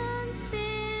heathen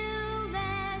spill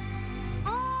theirs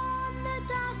on the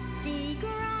dusty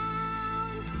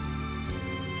ground.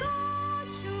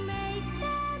 God shall make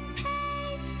them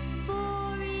pay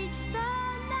for each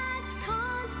sperm that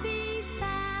can't be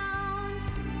found.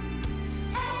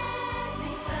 Every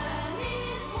sperm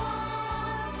is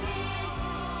wanted,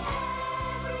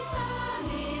 every sperm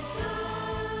is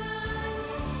good,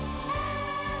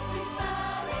 every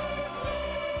sperm is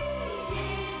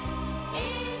needed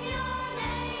in your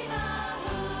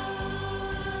neighborhood.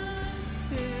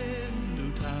 Hindu,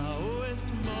 Taoist,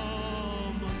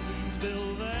 Mormon,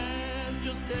 spill theirs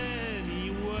just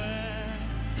anywhere.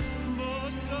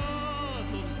 But God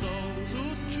loves those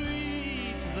who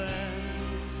treat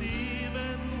their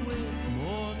semen with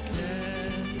more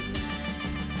care.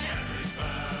 Every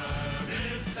sperm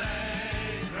is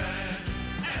sacred,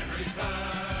 every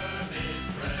sperm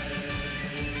is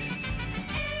great.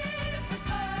 If the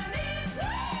sperm is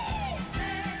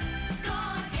wasted,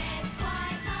 God gets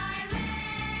quite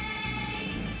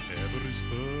irate. Every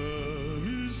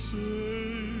sperm is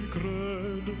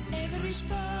sacred, Every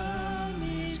sperm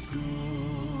is good.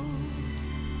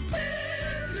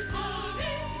 Every sperm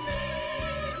is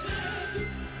needed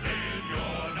In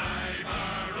your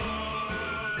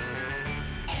neighborhood,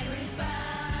 every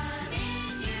sperm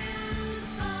is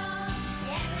useful,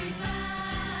 every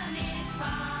sperm is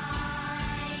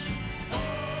fine.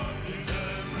 it's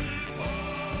everybody's.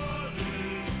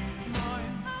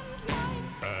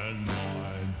 and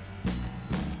mine.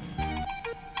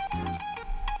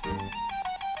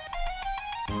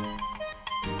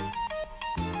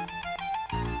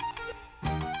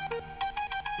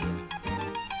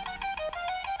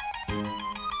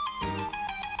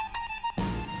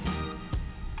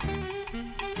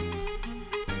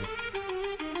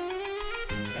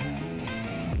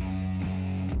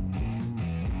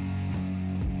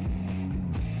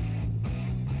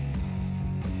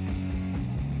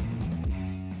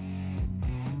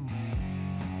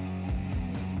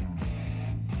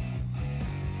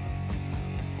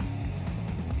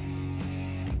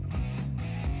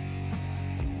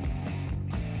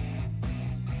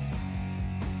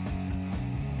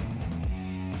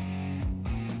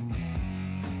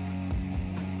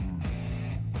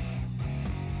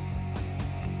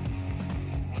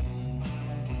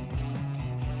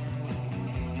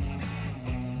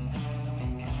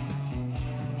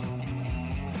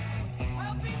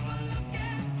 Well, people look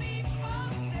at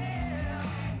people stare.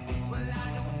 Well,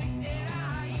 I don't think that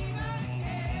I even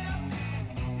care.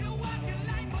 You work your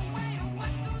life away, and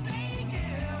what do they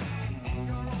give?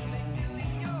 You're only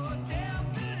killing yourself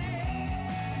to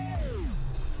live.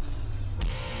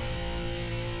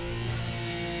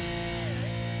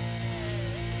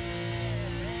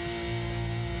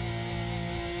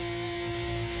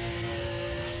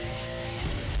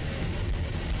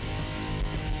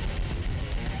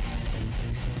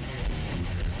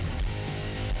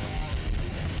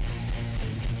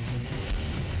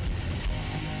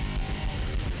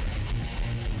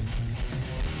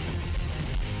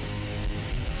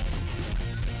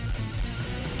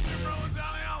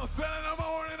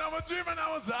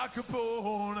 I was Al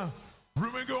Capone.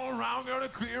 Rumor going around, gonna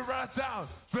clear right down.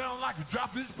 Smelling like a drop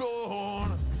fish bone.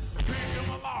 Pick up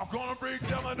my lock, gonna break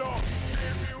down the door.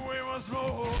 Give me away my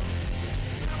smoke.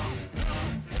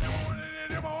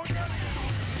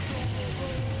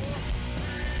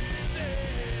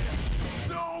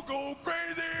 go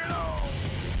crazy, you know.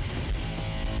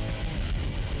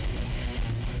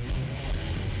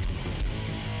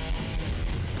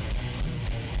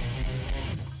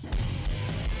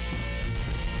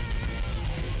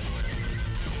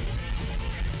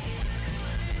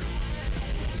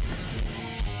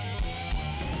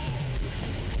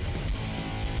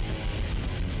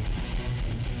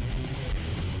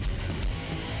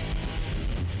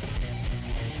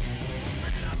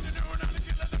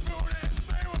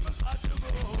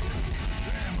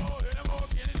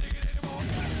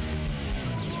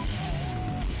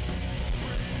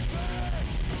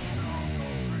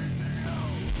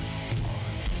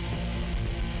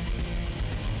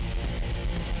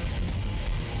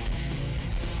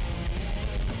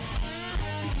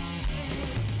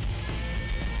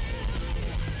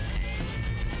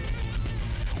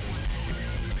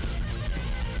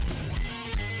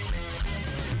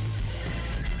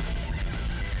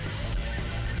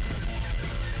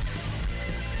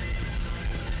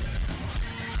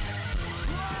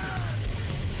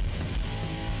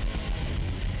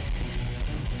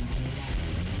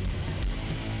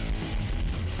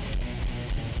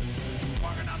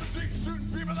 Walking down the street, shooting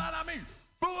people that I meet.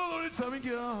 Full of loaded tummy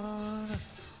gun.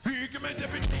 He can make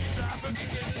deputies, I fucking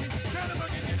get it. Gotta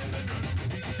fucking get it,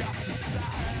 he got the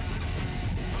sirens.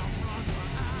 I'm running my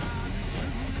eyes and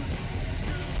shoes.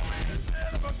 Get the way to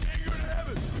sail if I can't go to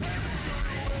heaven. Heaven go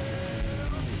to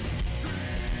hell.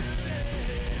 Crazy.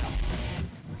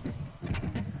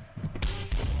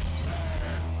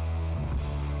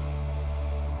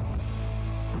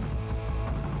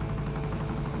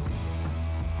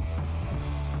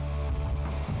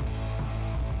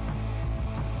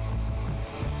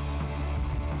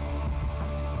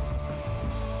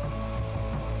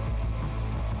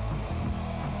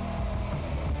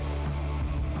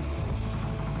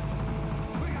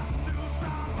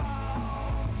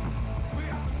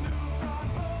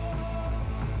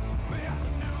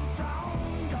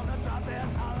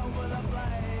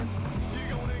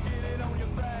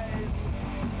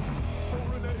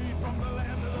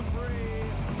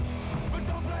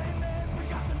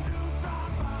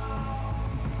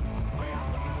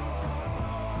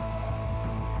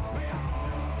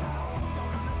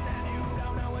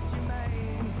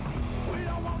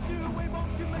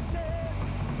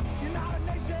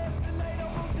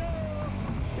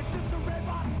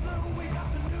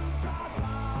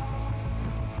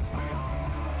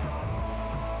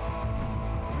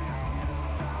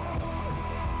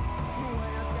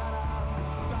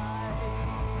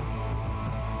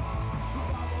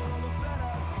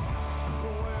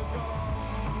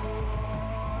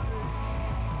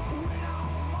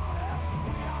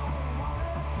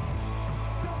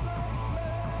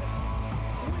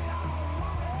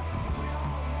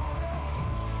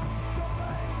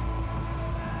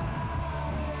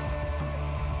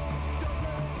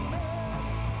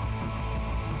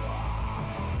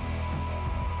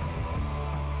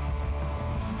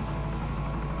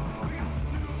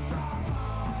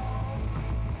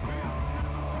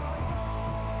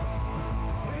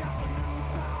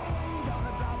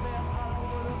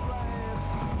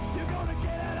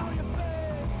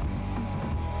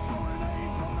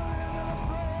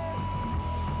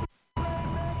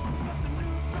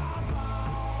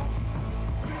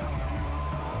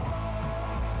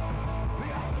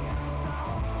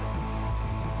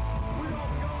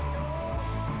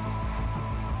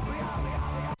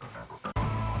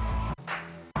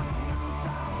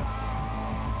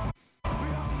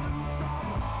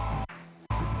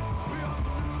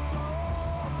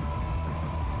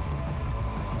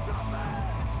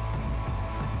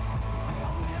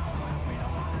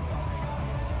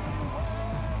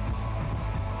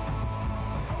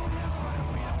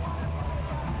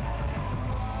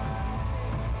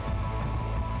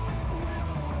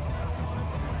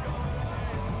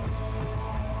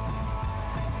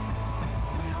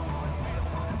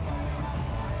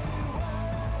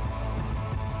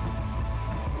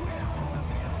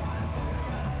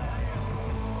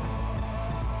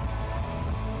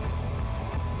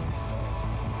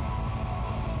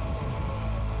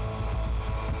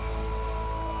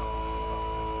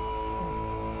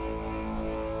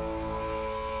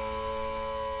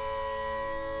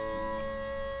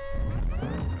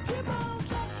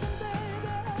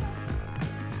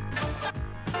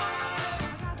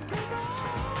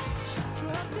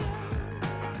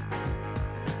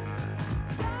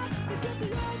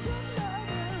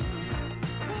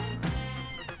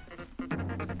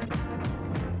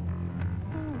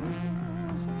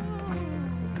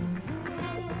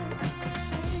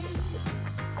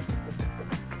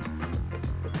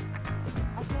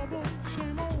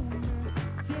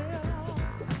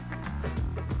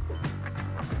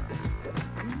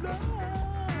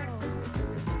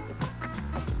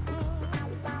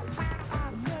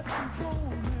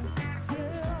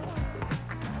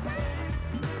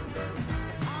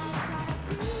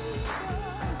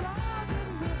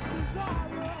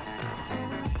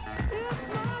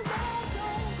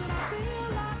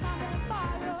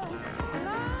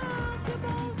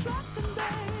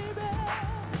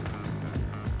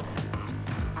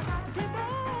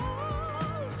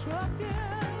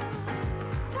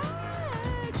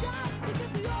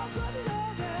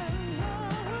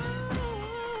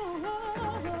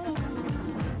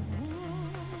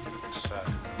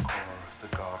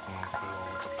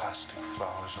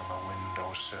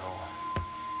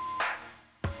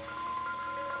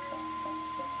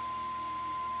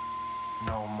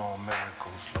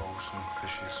 and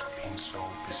fishes, being so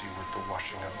busy with the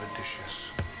washing of the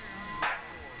dishes.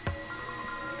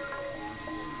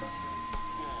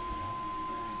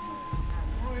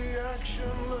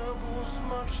 Reaction levels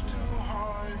much too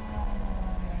high.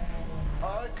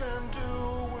 I can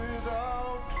do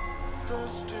without the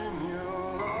stimuli.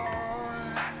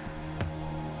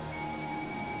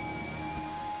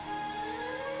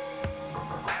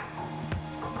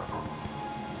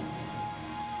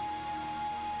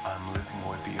 I'm living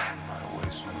way beyond my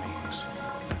ways and means,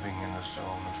 living in the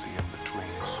zone of the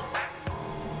in-betweens.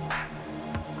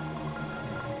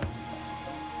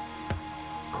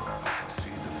 I can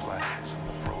see the flashes of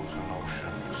the frozen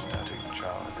ocean, the static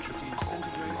charge of the cold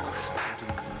emotion.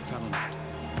 Fahrenheit.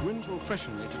 Winds will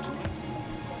freshen later tonight.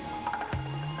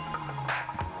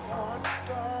 What's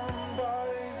done by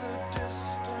the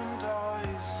distant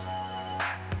eyes?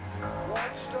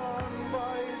 What's done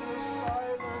by the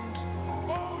silent?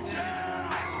 Oh yeah!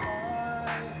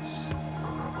 Smiles.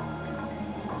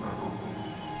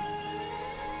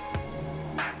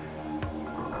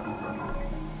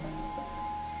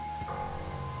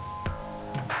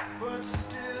 But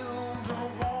still the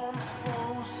warmth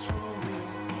flows through me,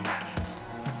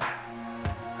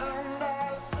 and I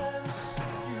sense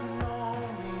you know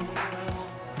me well.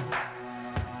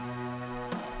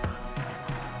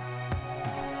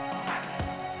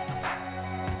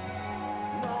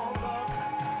 No luck,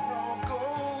 no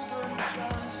golden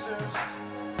chances,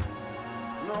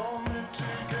 no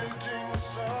mitigating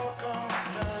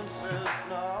circumstances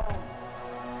now.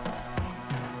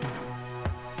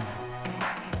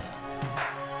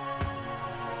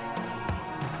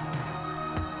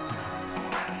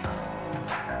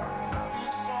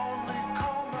 It's only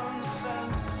common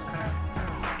sense.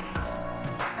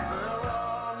 There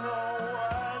are no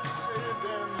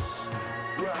accidents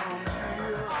round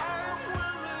here. I'm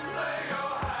willing. Lay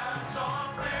your hands on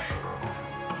me.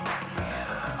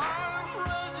 I'm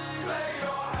ready. Lay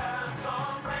your hands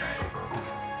on me.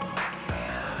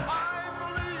 I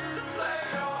believe. Lay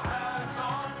your hands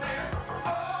on me.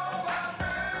 Over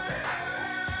me.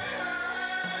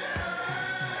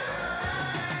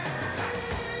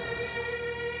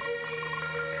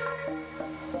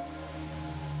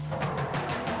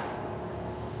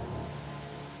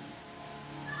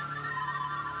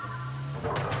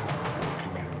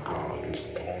 Looking in gardens,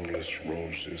 thornless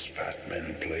roses, fat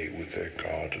men play with their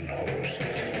garden hoses.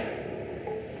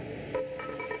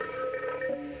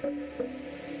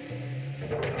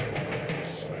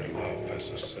 I love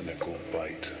as a cynical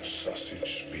bite,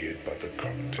 sausage speared by the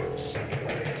cocktail scene.